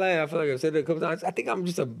the highlight, I feel like I've said it a couple times, I think I'm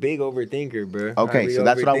just a big overthinker, bro. Okay, so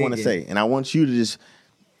that's what I want to say. And I want you to just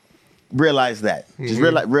realize that. Just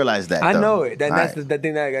realize that. I know it. That's the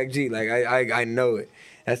thing that I G. Like I know it.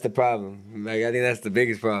 That's the problem. Like I think that's the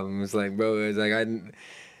biggest problem. It's like, bro, it's like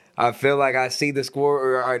I feel like I see the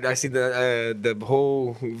score, or I see the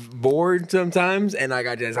whole board sometimes, and like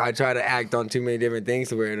I try to act on too many different things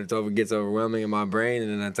to where it gets overwhelming in my brain,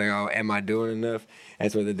 and then it's like, oh, am I doing enough?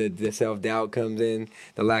 That's where the self-doubt comes in,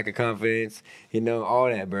 the lack of confidence, you know, all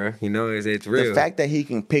that, bro. You know, it's real. The fact that he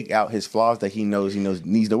can pick out his flaws that he knows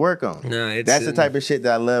needs to work on. No, that's the type of shit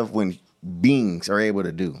that I love when beings are able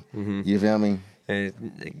to do. Mm-hmm. You feel me? And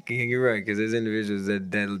you're right, because there's individuals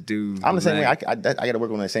that'll do. I'm the same way. I got to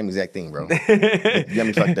work on that same exact thing, bro. You got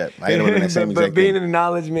me fucked up. I got to work on that same exact thing. But being an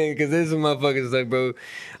acknowledgement, because there's some motherfuckers like, bro,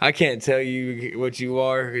 I can't tell you what you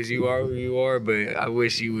are because you are who you are, but I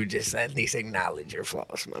wish you would just at least acknowledge your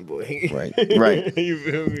flaws, my boy. Right. You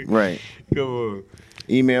feel me? Right. Come on.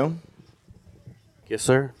 Email. Yes,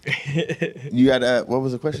 sir. You got what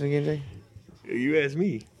was the question again, Jay? You asked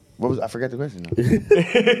me. I forgot the question.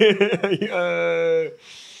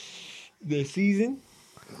 The season.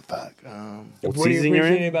 Fuck. What season are you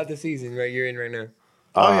appreciating about the season you're in right now?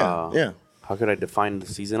 Yeah. How could I define the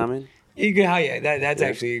season I'm in? You can. That's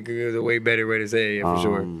actually a way better way to say it, for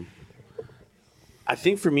sure. I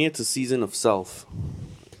think for me, it's a season of self,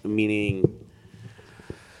 meaning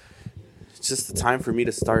it's just the time for me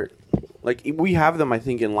to start. Like, we have them, I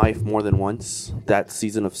think, in life more than once, that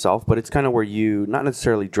season of self, but it's kind of where you not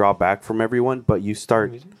necessarily draw back from everyone, but you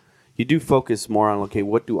start you do focus more on, okay,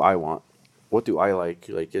 what do I want? What do I like?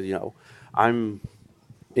 Like, you know, I'm,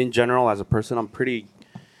 in general, as a person,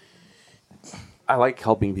 I like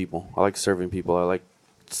helping people. I like serving people. I like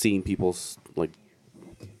seeing people's, like,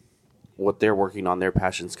 what they're working on, their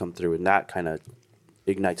passions come through. And that kind of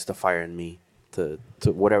ignites the fire in me to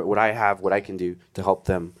whatever, what I have, what I can do to help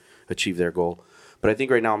them achieve their goal. But I think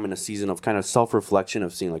right now I'm in a season of kind of self-reflection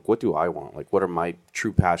of seeing, like, what do I want? Like, what are my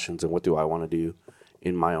true passions and what do I want to do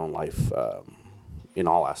in my own life, in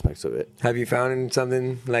all aspects of it. Have you found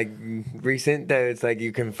something, like, recent that it's like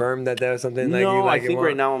you confirmed that was something like you like? I think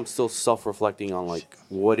right now I'm still self-reflecting on, like,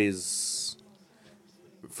 what is,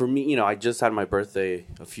 for me, you know, I just had my birthday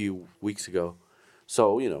a few weeks ago.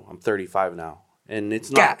 So, you know, I'm 35 now. And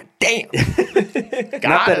it's not. God damn.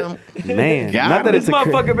 Got him. Man. Not This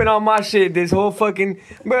motherfucker been on my shit this whole fucking.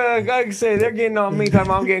 Bro, like I said, they're getting on me talking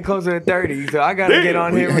about I'm getting closer to 30. So I got to get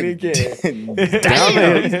on him when he can.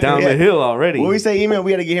 down the hill already. When we say email,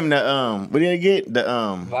 we got to get him the, what did he get?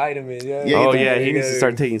 The, vitamins. Yeah. He needs to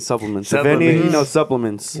start taking supplements. If any of you know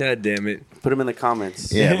supplements, God damn it. Put them in the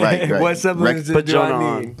comments. Yeah, right. What supplements do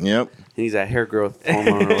I need? Yep. He needs that hair growth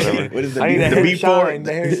hormone or whatever. What is the I need B4? the hair shine,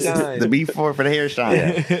 the hair shine. The B4 for the hair shine.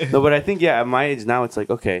 Yeah. No, but I think, at my age now, it's like,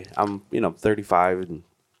 okay, I'm, 35 and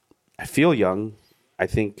I feel young. I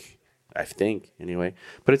think anyway.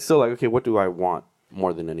 But it's still like, okay, what do I want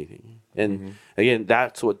more than anything? And again,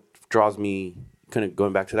 that's what draws me, kind of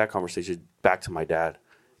going back to that conversation, back to my dad,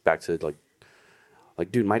 back to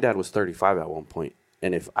like, dude, my dad was 35 at one point.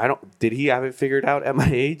 And if did he have it figured out at my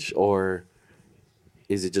age, or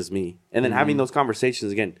is it just me? And then having those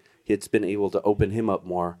conversations, again, it's been able to open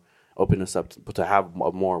us up to have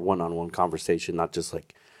a more one-on-one conversation, not just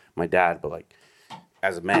like my dad, but like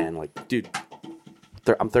as a man, like, dude,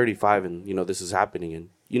 I'm 35 and, this is happening. And,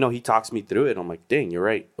 he talks me through it. I'm like, dang, you're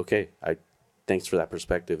right. Okay. Thanks for that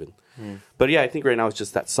perspective. And, but yeah, I think right now it's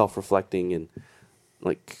just that self-reflecting and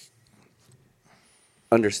like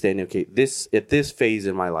understanding, okay, at this phase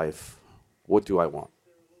in my life, what do I want?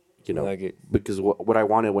 I like it. Because what I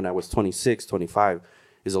wanted when I was 26, 25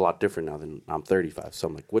 is a lot different now than I'm 35. So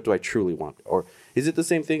I'm like, what do I truly want? Or is it the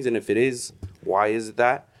same things? And if it is, why is it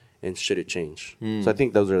that? And should it change? So I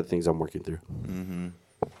think those are the things I'm working through. Mm-hmm.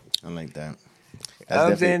 I like that.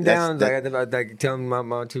 Ups and downs. Like telling my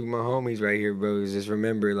homies right here, bro, is just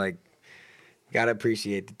remember, like, gotta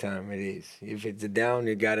appreciate the time it is. If it's a down,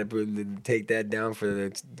 you gotta take that down for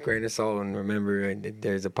the grain of salt and remember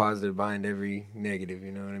there's a positive behind every negative.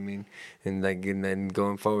 You know what I mean? And then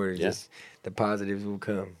going forward, just the positives will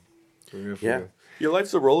come. For real. Your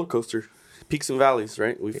life's a roller coaster, peaks and valleys,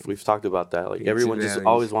 right? We've talked about that. Like peaks everyone just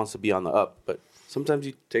always wants to be on the up, but sometimes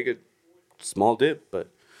you take a small dip, but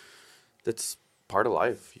that's part of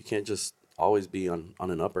life. You can't just always be on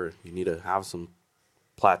an upper. You need to have some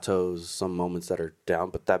plateaus, some moments that are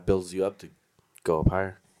down, but that builds you up to go up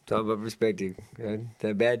higher. It's all about perspective.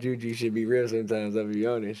 That bad juju should be real sometimes, I'll be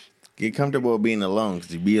honest. Get comfortable with being alone,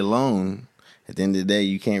 because you be alone, at the end of the day,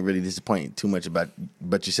 you can't really disappoint too much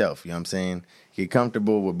but yourself, you know what I'm saying? Get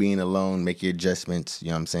comfortable with being alone, make your adjustments, you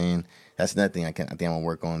know what I'm saying? That's another thing I think I'm going to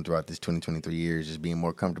work on throughout this 2023 years, just being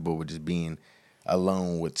more comfortable with just being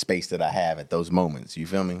alone with space that I have at those moments, you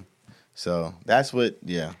feel me? So that's what,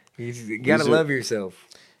 You gotta love yourself.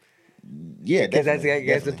 Yeah, because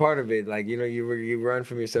that's a part of it. Like you run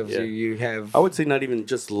from yourself, so you have. I would say not even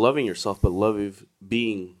just loving yourself, but love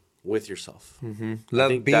being with yourself. Mm-hmm.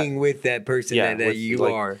 Love being with that person that you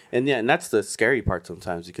are. And and that's the scary part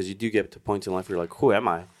sometimes, because you do get to points in life where you're like, who am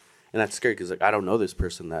I? And that's scary because like I don't know this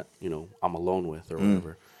person that I'm alone with or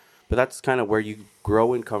whatever. But that's kind of where you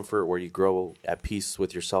grow in comfort, where you grow at peace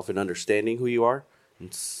with yourself and understanding who you are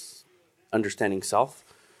and understanding self.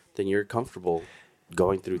 Then you're comfortable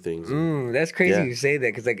going through things. That's crazy you say that,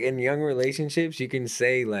 because like in young relationships, you can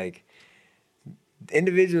say like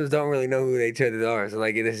individuals don't really know who each other are. So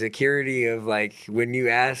like the security of like when you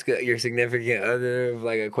ask your significant other of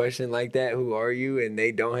like a question like that, who are you, and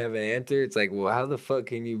they don't have an answer, it's like, well, how the fuck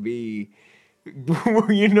can you be?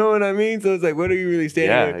 You know what I mean? So it's like, what are you really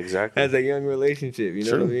standing with exactly. as a young relationship? You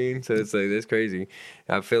know what I mean? So it's like, that's crazy.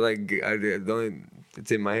 I feel like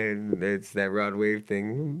it's in my head. It's that Rod Wave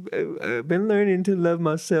thing. I've been learning to love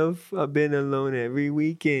myself. I've been alone every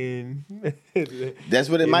weekend. That's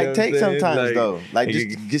what it might take sometimes, though. Like,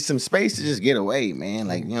 just get some space to just get away, man.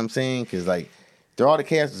 Like, you know what I'm saying? Because, like, through all the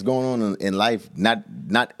chaos that's going on in life,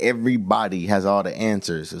 not everybody has all the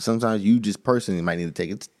answers. So sometimes you just personally might need to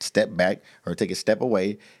take a step back or take a step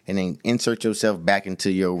away and then insert yourself back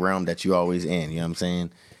into your realm that you always in. You know what I'm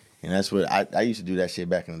saying? And that's what I used to do that shit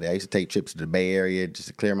back in the day. I used to take trips to the Bay Area just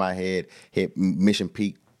to clear my head, hit Mission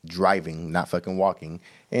Peak driving, not fucking walking,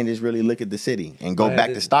 and just really look at the city and go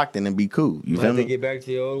back to Stockton and be cool. You feel me? To get back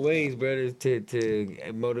to your old ways, brother, to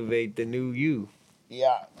motivate the new you.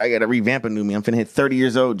 Yeah, I gotta revamp a new me. I'm finna hit 30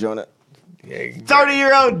 years old, Jonah.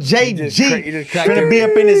 30-year-old JG finna be up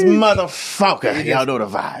in this motherfucker. Y'all know the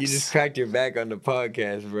vibes. You just cracked your back on the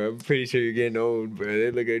podcast, bro. I'm pretty sure you're getting old, bro. They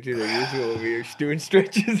look at you like you're over here doing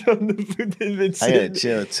stretches on the food. I gotta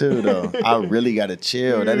chill too, though. I really gotta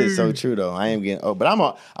chill. That is so true, though. I am getting old, but I'm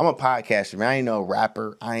a podcaster, man. I ain't no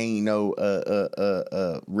rapper. I ain't no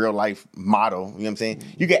real life model. You know what I'm saying?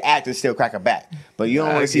 You can act and still crack a back, but you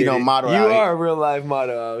don't want to see no model. You are a real life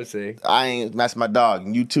model, I would say. I ain't. That's my dog.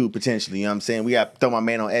 And you too, potentially. You know what I'm saying? We got to throw my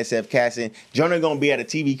man on SF casting. Jonah gonna be at a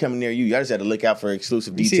TV coming near you. Y'all just have to look out for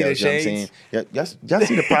exclusive details. You know what I'm saying? Y'all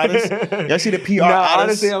see the products? Y'all see the PR? No,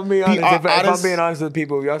 honestly, I'm being honest. If I'm being honest with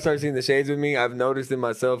people, if y'all start seeing the shades with me, I've noticed in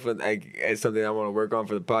myself as something I want to work on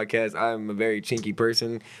for the podcast. I'm a very chinky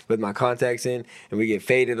person with my contacts in, and we get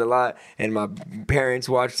faded a lot. And my parents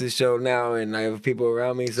watch this show now, and I have people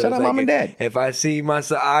around me. So shout out mom and dad. If I see my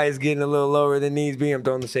eyes getting a little lower than needs be, I'm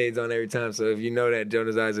throwing the shades on every time. So if you know that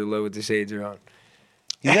Jonah's eyes are low with the shades are on.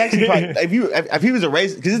 He's actually probably, if he was a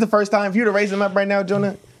raise, because this is the first time, if you were to raise him up right now,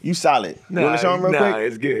 Jonah, you solid. You want to show him real quick? Nah,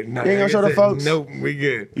 it's good. Nah, you ain't gonna show the folks? Nope, we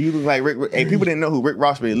good. You look like Rick. Hey, people didn't know who Rick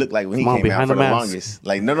Ross really looked like when he came out for the longest.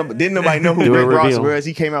 Like, didn't nobody know who Rick Ross was.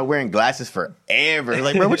 He came out wearing glasses forever.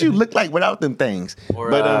 Like, bro, what you look like without them things?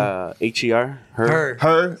 Or H.E.R.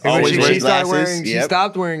 Her. Always wears glasses. She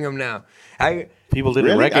stopped wearing them now. People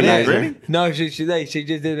didn't recognize her. Really? No, she just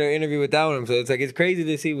did an interview without him. So it's like it's crazy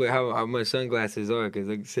to see how much sunglasses are because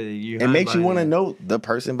like I said, it makes you want to know the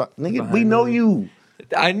person. Nigga, we know you.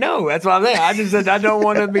 I know. That's what I'm saying. I just said I don't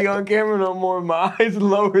want to be on camera no more. My eyes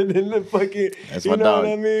lower than the fucking. That's my dog.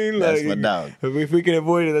 What I mean? That's my dog. If we can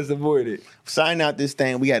avoid it, let's avoid it. Sign out this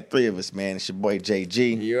thing. We got 3 of us, man. It's your boy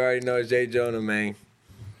JG. You already know it's J Jonah, man.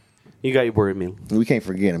 You got your word, man. We can't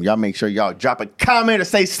forget him. Y'all make sure y'all drop a comment or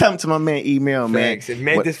say something to my man. Email, man. Thanks. If you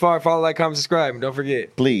made this far, follow, like, comment, subscribe. Don't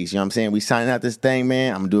forget. Please, you know what I'm saying? We signing out this thing,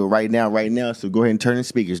 man. I'm going to do it right now. So go ahead and turn the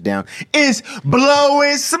speakers down. It's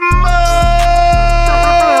blowing smoke!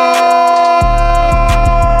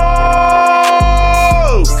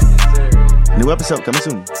 New episode coming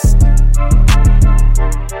soon.